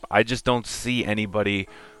ends up. I just don't see anybody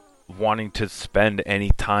wanting to spend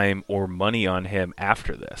any time or money on him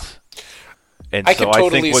after this. And I can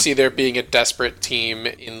totally see there being a desperate team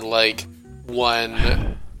in like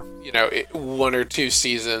one or two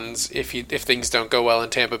seasons if things don't go well in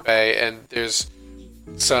Tampa Bay, and there's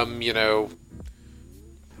some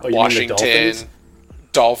Washington,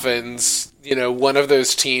 Dolphins, one of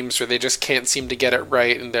those teams where they just can't seem to get it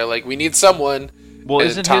right, and they're like, we need someone. Well,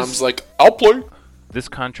 and Tom's like, I'll play. This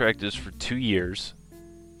contract is for 2 years,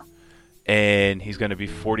 and he's going to be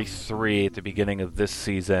 43 at the beginning of this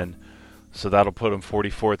season, so that'll put him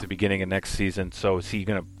 44 at the beginning of next season. So is he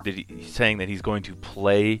he's saying that he's going to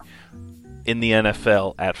play in the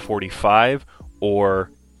NFL at 45, or?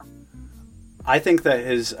 I think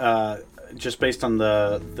that just based on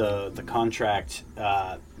the contract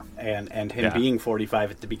and him being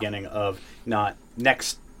 45 at the beginning of not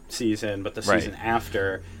next season but the season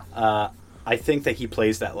after, I think that he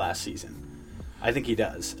plays that last season. I think he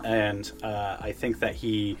does, and I think that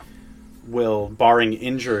he will, barring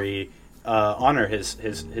injury, honor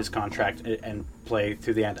his contract and play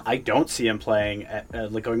through the end. I don't see him playing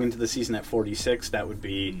like going into the season at 46. That would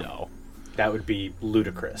be That would be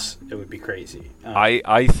ludicrous. It would be crazy.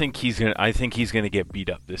 I think he's gonna get beat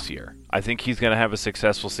up this year. I think he's gonna have a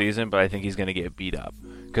successful season, but I think he's gonna get beat up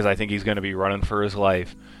because I think he's gonna be running for his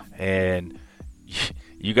life. And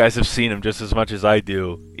you guys have seen him just as much as I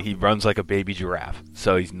do. He runs like a baby giraffe,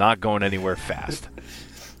 so he's not going anywhere fast.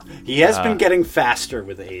 He has been getting faster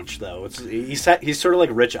with age, though. He's sort of like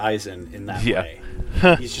Rich Eisen in that way.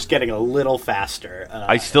 He's just getting a little faster.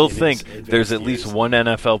 I still think there's at least one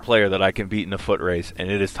NFL player that I can beat in a foot race,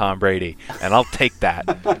 and it is Tom Brady, and I'll take that.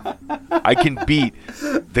 I can beat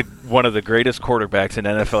one of the greatest quarterbacks in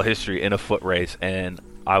NFL history in a foot race, and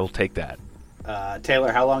I will take that.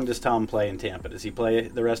 Taylor, how long does Tom play in Tampa? Does he play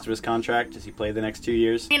the rest of his contract? Does he play the next 2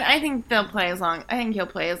 years? I mean, I think he'll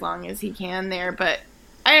play as long as he can there, but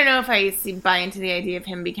I don't know if I buy into the idea of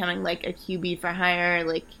him becoming like a QB for hire,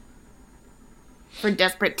 like for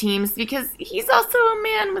desperate teams, because he's also a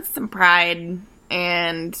man with some pride,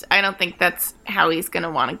 and I don't think that's how he's going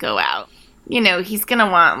to want to go out. He's going to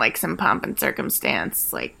want like some pomp and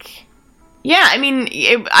circumstance, like... Yeah, I mean,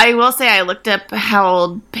 I will say I looked up how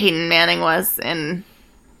old Peyton Manning was, and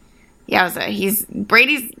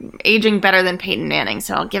Brady's aging better than Peyton Manning,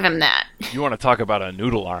 so I'll give him that. You want to talk about a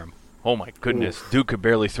noodle arm? Oh my goodness, Duke could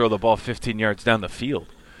barely throw the ball 15 yards down the field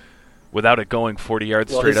without it going 40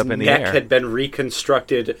 yards straight up in the air. His neck had been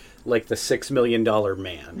reconstructed like the $6 million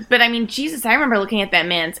man. But I mean, Jesus, I remember looking at that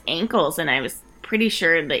man's ankles, and I was pretty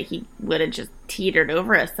sure that he would have just teetered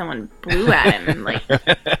over if someone blew at him.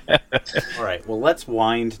 All right, well, let's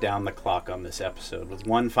wind down the clock on this episode with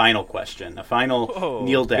one final question, a final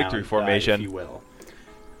kneel down, victory formation, if you will.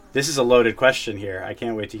 This is a loaded question here. I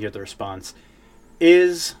can't wait to hear the response.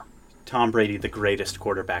 Is Tom Brady the greatest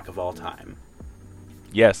quarterback of all time?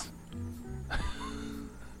 Yes.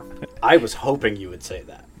 I was hoping you would say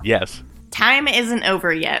that. Yes. Time isn't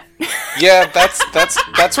over yet. Yeah,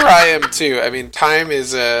 that's where I am too. I mean, time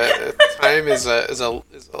is a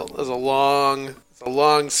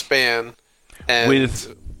long span, and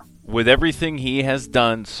with everything he has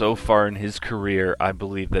done so far in his career, I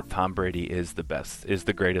believe that Tom Brady is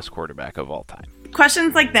the greatest quarterback of all time.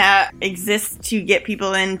 Questions like that exist to get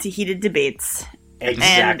people into heated debates.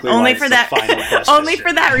 Exactly. And only for that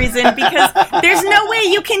reason, because there's no way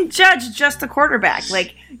you can judge just a quarterback.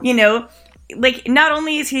 Not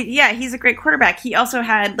only is he's a great quarterback, he also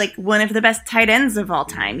had one of the best tight ends of all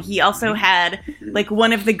time. He also had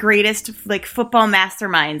one of the greatest football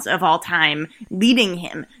masterminds of all time leading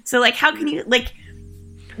him. So how can you in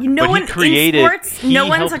sports, no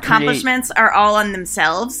one's accomplishments are all on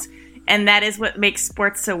themselves. And that is what makes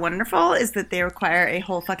sports so wonderful, is that they require a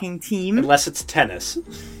whole fucking team. Unless it's tennis.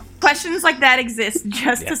 Questions like that exist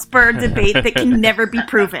just to spur debate that can never be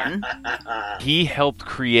proven. He helped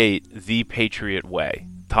create the Patriot way.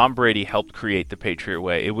 Tom Brady helped create the Patriot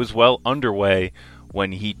way. It was well underway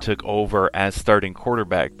when he took over as starting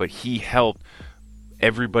quarterback, but he helped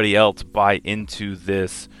everybody else buy into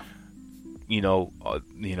this.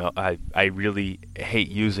 I really hate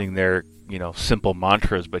using their simple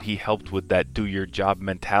mantras, but he helped with that do your job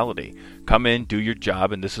mentality. Come in, do your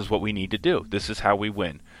job, and this is what we need to do. This is how we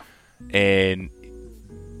win. And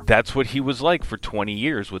that's what he was like for 20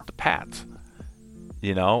 years with the Pats.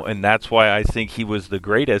 And that's why I think he was the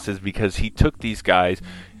greatest, is because he took these guys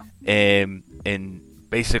and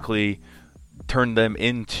basically turned them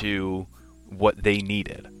into what they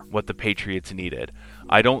needed, what the Patriots needed.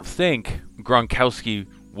 I don't think Gronkowski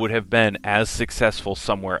would have been as successful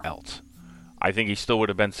somewhere else. I think he still would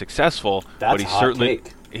have been successful, but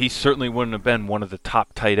he certainly wouldn't have been one of the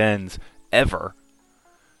top tight ends ever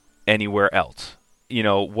anywhere else.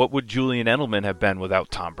 What would Julian Edelman have been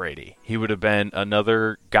without Tom Brady? He would have been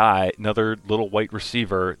another guy, another little white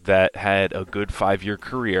receiver that had a good 5-year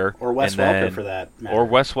career. Or Wes Welker, for that matter. Or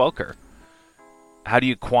Wes Welker. How do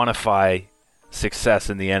you quantify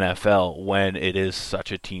success in the NFL when it is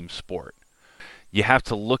such a team sport? You have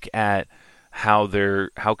to look at how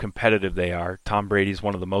competitive they are. Tom Brady's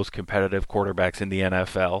one of the most competitive quarterbacks in the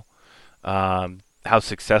NFL. How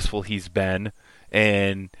successful he's been,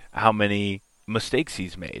 and how many mistakes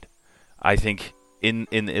he's made. I think in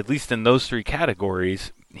at least in those three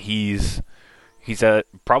categories, he's at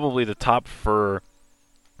probably the top for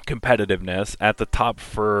competitiveness, at the top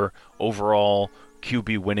for overall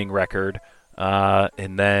QB winning record.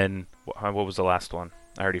 And then, what was the last one?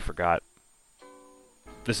 I already forgot.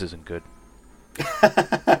 This isn't good.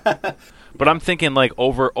 But I'm thinking like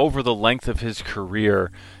over the length of his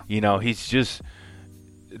career, he's just,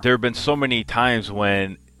 there have been so many times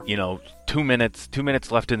when, 2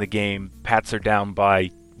 minutes left in the game, Pats are down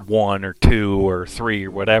by 1 or 2 or 3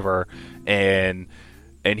 or whatever, and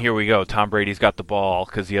here we go. Tom Brady's got the ball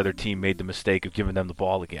because the other team made the mistake of giving them the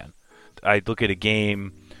ball again. I look at a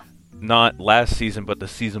game, not last season, but the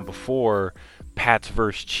season before, Pats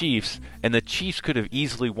versus Chiefs, and the Chiefs could have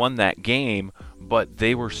easily won that game, but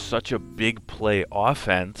they were such a big play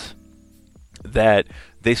offense that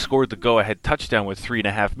they scored the go-ahead touchdown with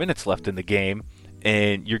 3.5 minutes left in the game,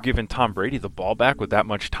 and you're giving Tom Brady the ball back with that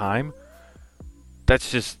much time?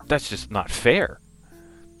 That's just not fair.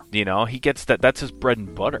 He gets that. That's his bread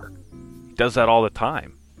and butter. He does that all the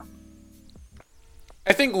time.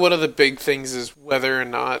 I think one of the big things is whether or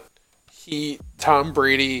not Tom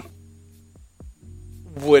Brady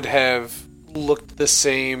would have looked the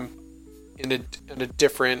same in a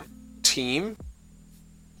different team.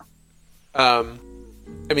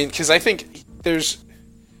 Because I think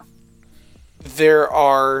there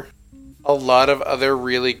are a lot of other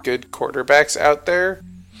really good quarterbacks out there.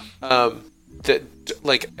 That,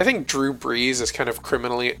 like, I think Drew Brees is kind of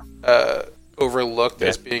criminally overlooked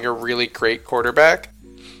as being a really great quarterback,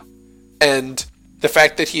 and the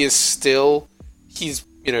fact that he is still he's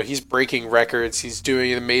breaking records, he's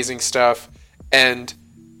doing amazing stuff, and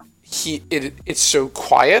it's so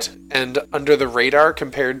quiet and under the radar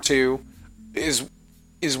compared to is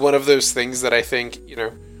one of those things that I think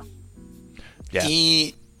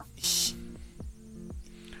he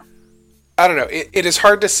I don't know. It is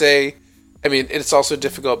hard to say. I mean, it's also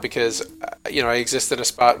difficult because, I exist in a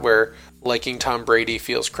spot where liking Tom Brady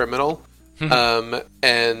feels criminal.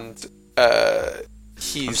 I'm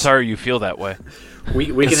sorry you feel that way.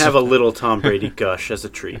 We can have a little Tom Brady gush as a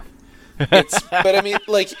treat. But I mean,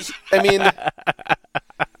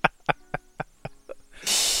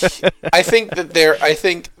 I think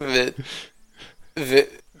that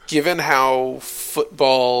given how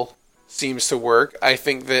football seems to work, I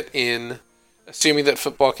think that assuming that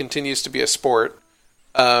football continues to be a sport,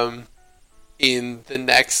 in the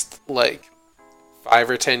next 5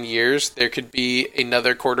 or 10 years, there could be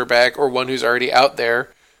another quarterback or one who's already out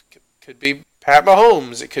there. Could be Pat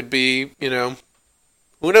Mahomes. It could be,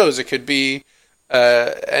 who knows? It could be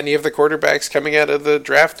any of the quarterbacks coming out of the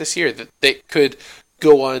draft this year that they could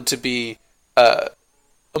go on to be a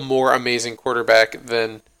more amazing quarterback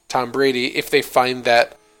than Tom Brady if they find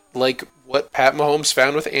that, like what Pat Mahomes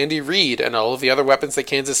found with Andy Reid and all of the other weapons that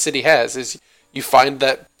Kansas City has, is you find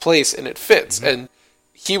that place and it fits. Mm-hmm. And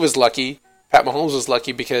he was lucky. Pat Mahomes was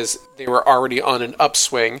lucky because they were already on an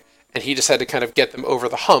upswing and he just had to kind of get them over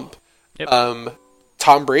the hump. Yep.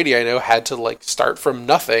 Tom Brady, I know, had to start from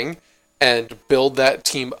nothing and build that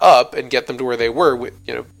team up and get them to where they were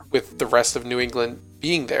with the rest of New England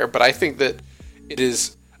being there. But I think that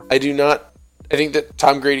I think that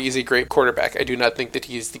Tom Brady is a great quarterback. I do not think that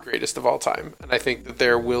he is the greatest of all time. And I think that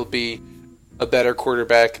there will be a better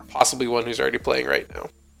quarterback, possibly one who's already playing right now.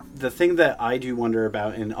 The thing that I do wonder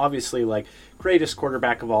about, and obviously, greatest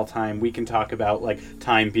quarterback of all time, we can talk about,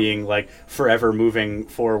 time being, forever moving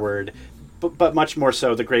forward, but much more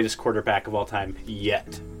so the greatest quarterback of all time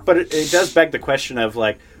yet. But it does beg the question of,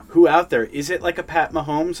 who out there? Is it a Pat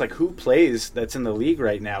Mahomes? Who plays that's in the league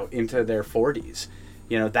right now into their 40s?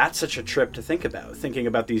 That's such a trip to think about, thinking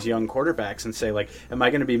about these young quarterbacks and say, am I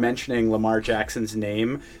going to be mentioning Lamar Jackson's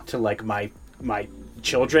name to, my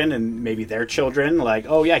children and maybe their children?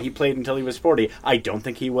 Oh, yeah, he played until he was 40. I don't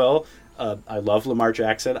think he will. I love Lamar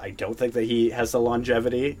Jackson. I don't think that he has the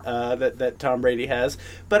longevity that Tom Brady has.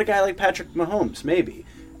 But a guy like Patrick Mahomes, maybe.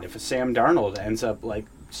 If a Sam Darnold ends up,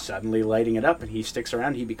 suddenly lighting it up and he sticks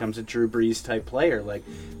around, he becomes a Drew Brees type player.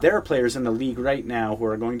 There are players in the league right now who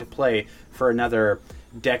are going to play for another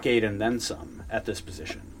decade and then some at this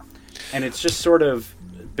position. And it's just sort of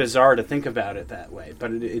bizarre to think about it that way,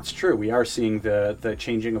 but it's true. We are seeing the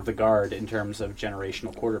changing of the guard in terms of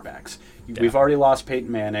generational quarterbacks. Yeah. We've already lost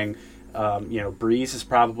Peyton Manning. Breeze has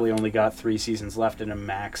probably only got 3 seasons left in him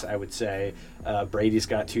max, I would say. Brady's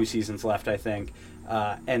got 2 seasons left, I think.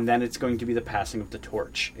 And then it's going to be the passing of the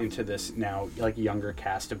torch into this now younger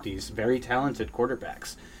cast of these very talented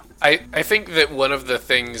quarterbacks. I think that one of the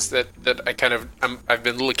things that I I've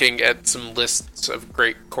been looking at some lists of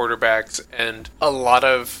great quarterbacks, and a lot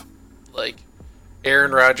of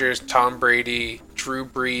Aaron Rodgers, Tom Brady, Drew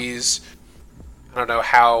Brees, I don't know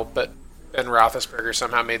how, but Ben Roethlisberger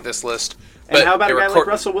somehow made this list. And how about a guy like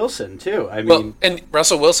Russell Wilson, too? I mean, and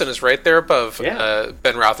Russell Wilson is right there above Yeah.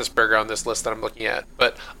 Ben Roethlisberger on this list that I'm looking at.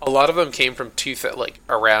 But a lot of them came from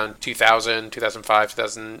around 2000, 2005,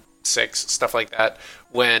 2006, stuff like that,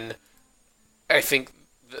 when I think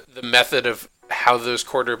the method of how those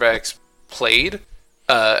quarterbacks played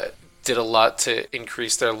did a lot to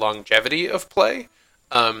increase their longevity of play.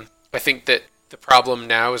 I think that the problem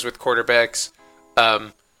now is with quarterbacks,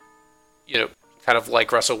 kind of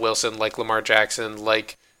like Russell Wilson, like Lamar Jackson,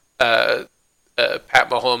 like Pat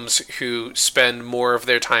Mahomes, who spend more of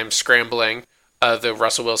their time scrambling. Though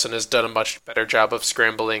Russell Wilson has done a much better job of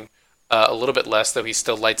scrambling, a little bit less, though he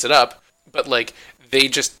still lights it up. But like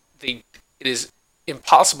it is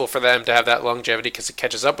impossible for them to have that longevity because it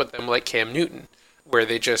catches up with them, like Cam Newton, where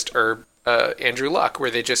they just Andrew Luck, where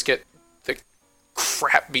they just get the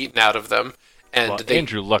crap beaten out of them. And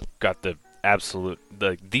Andrew Luck got the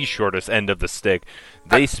shortest end of the stick.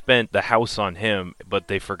 They spent the house on him, but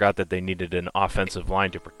they forgot that they needed an offensive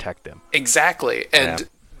line to protect him. Exactly, and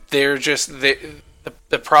they're just the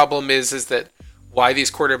problem is that why these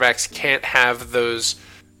quarterbacks can't have those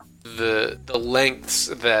the lengths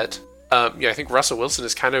that I think Russell Wilson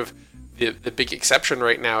is kind of the big exception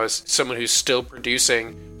right now, is someone who's still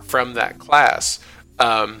producing from that class,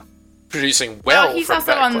 producing well. He's from also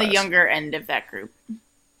that on class. the younger end of that group.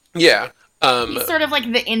 Yeah. He's sort of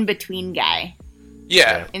like the in-between guy.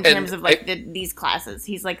 Yeah. In terms of like these classes.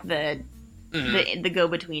 He's like the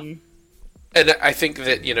go-between. And I think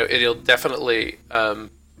that, it'll definitely,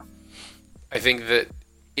 I think that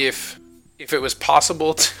if it was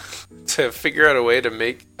possible to figure out a way to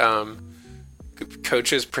make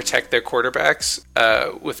coaches protect their quarterbacks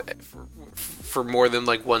for more than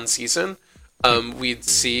like one season, we'd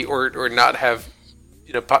see, or not have,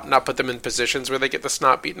 not put them in positions where they get the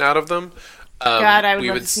snot beaten out of them. God, I would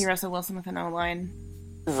love to see Russell Wilson with an O-line.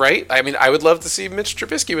 Right? I mean, I would love to see Mitch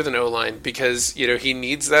Trubisky with an O-line because, he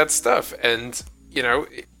needs that stuff. And,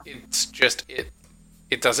 it's just,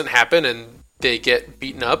 it doesn't happen, and they get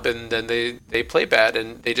beaten up, and then they play bad,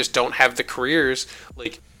 and they just don't have the careers.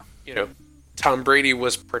 Like, Tom Brady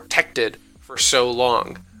was protected for so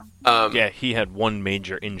long. He had one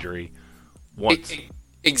major injury once.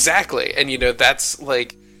 Exactly. And, that's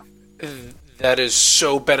like, that is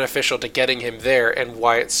so beneficial to getting him there, and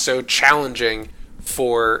why it's so challenging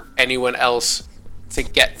for anyone else to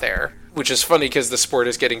get there, which is funny because the sport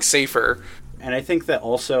is getting safer. And I think that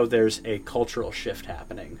also there's a cultural shift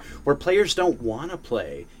happening where players don't want to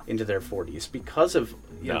play into their 40s because of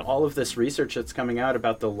all of this research that's coming out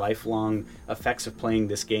about the lifelong effects of playing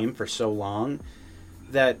this game for so long,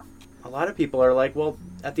 that a lot of people are like, well,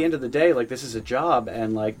 at the end of the day, like, this is a job,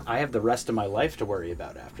 and like, I have the rest of my life to worry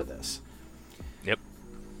about after this. Yep.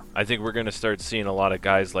 I think we're going to start seeing a lot of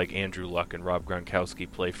guys like Andrew Luck and Rob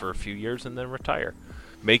Gronkowski play for a few years and then retire.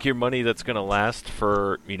 Make your money that's going to last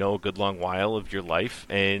for, a good long while of your life,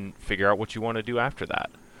 and figure out what you want to do after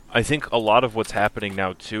that. I think a lot of what's happening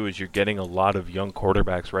now, too, is you're getting a lot of young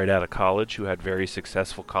quarterbacks right out of college who had very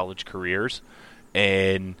successful college careers,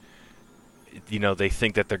 and they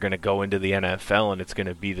think that they're going to go into the NFL and it's going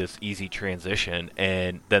to be this easy transition,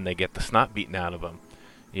 and then they get the snot beaten out of them,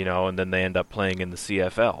 and then they end up playing in the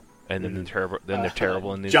CFL. And then they're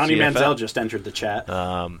terrible in the Johnny CFL. Manziel just entered the chat.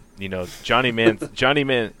 Johnny Man,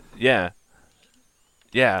 yeah.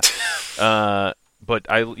 But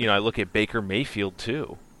I look at Baker Mayfield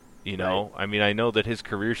too. Right. I mean, I know that his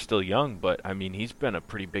career's still young, but I mean, he's been a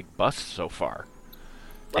pretty big bust so far.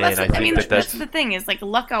 Well, that's the thing is, like,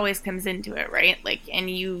 luck always comes into it, right? Like,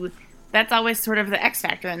 that's always sort of the X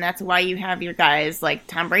factor, and that's why you have your guys like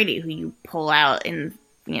Tom Brady, who you pull out in,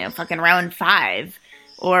 fucking round 5.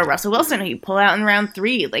 Or Russell Wilson, who you pull out in round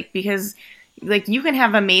 3, like, because, like, you can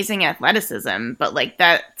have amazing athleticism, but, like,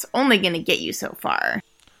 that's only going to get you so far.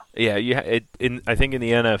 Yeah, I think in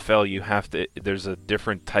the NFL, you have to. There's a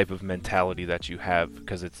different type of mentality that you have,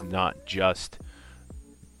 because it's not just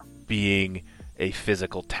being a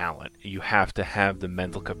physical talent. You have to have the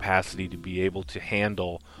mental capacity to be able to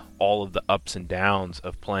handle all of the ups and downs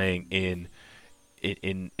of playing in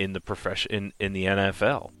the profession in the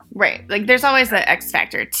NFL. Right. Like, there's always that X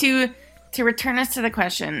factor. To return us to the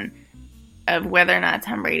question of whether or not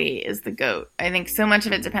Tom Brady is the GOAT, I think so much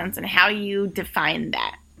of it depends on how you define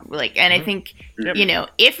that. Like, and I think,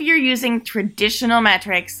 if you're using traditional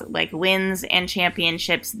metrics like wins and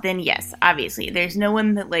championships, then yes, obviously, there's no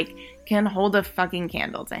one that, like, can hold a fucking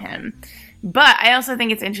candle to him. But I also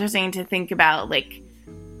think it's interesting to think about, like,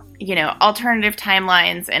 alternative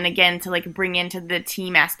timelines, and again, to, like, bring into the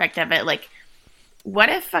team aspect of it, like, what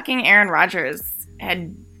if fucking Aaron Rodgers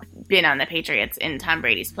had been on the Patriots in Tom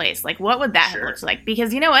Brady's place? Like, what would that have looked like?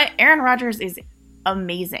 Because you know what? Aaron Rodgers is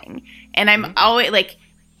amazing. And I'm always, like,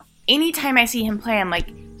 anytime I see him play, I'm like,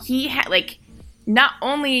 not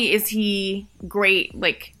only is he great,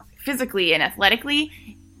 like, physically and athletically,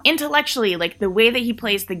 intellectually, like, the way that he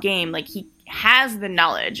plays the game, like, he has the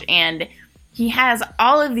knowledge, and he has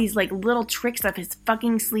all of these, like, little tricks up his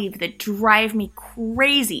fucking sleeve that drive me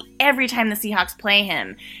crazy every time the Seahawks play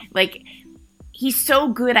him. Like, he's so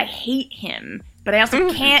good, I hate him, but I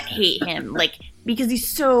also can't hate him, like, because he's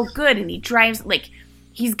so good, and he drives, like,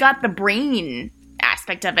 he's got the brain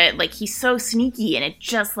aspect of it. Like, he's so sneaky, and it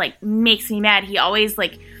just, like, makes me mad. He always,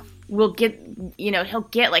 like, will get, you know, he'll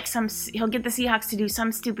get the Seahawks to do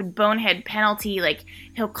some stupid bonehead penalty. Like,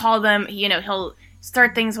 he'll call them, you know, he'll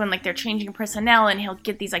start things when, like, they're changing personnel, and he'll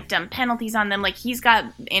get these, like, dumb penalties on them. Like, he's got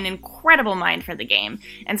an incredible mind for the game.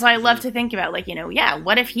 And so I love to think about, like, you know, yeah,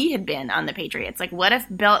 what if he had been on the Patriots? Like, what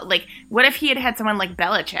if he had someone like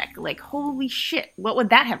Belichick? Like, holy shit, what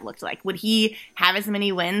would that have looked like? Would he have as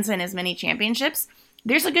many wins and as many championships?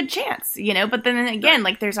 There's a good chance, you know, but then again,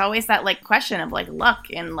 like, there's always that, like, question of, like, luck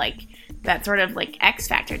and, like, that sort of, like, X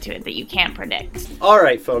factor to it that you can't predict. All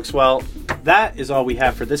right, folks. Well, that is all we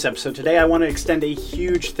have for this episode today. I want to extend a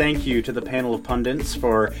huge thank you to the panel of pundits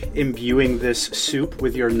for imbuing this soup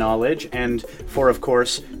with your knowledge and for, of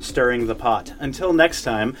course, stirring the pot. Until next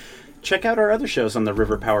time, check out our other shows on the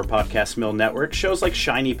River Power Podcast Mill Network. Shows like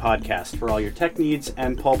Shiny Podcast for all your tech needs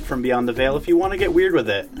and Pulp from Beyond the Veil if you want to get weird with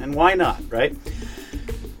it. And why not, right?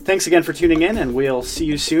 Thanks again for tuning in, and we'll see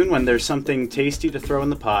you soon when there's something tasty to throw in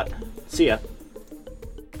the pot. See ya.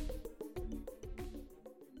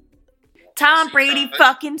 Tom Brady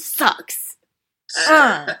fucking sucks.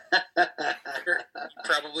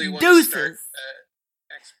 Probably want to Deuces. start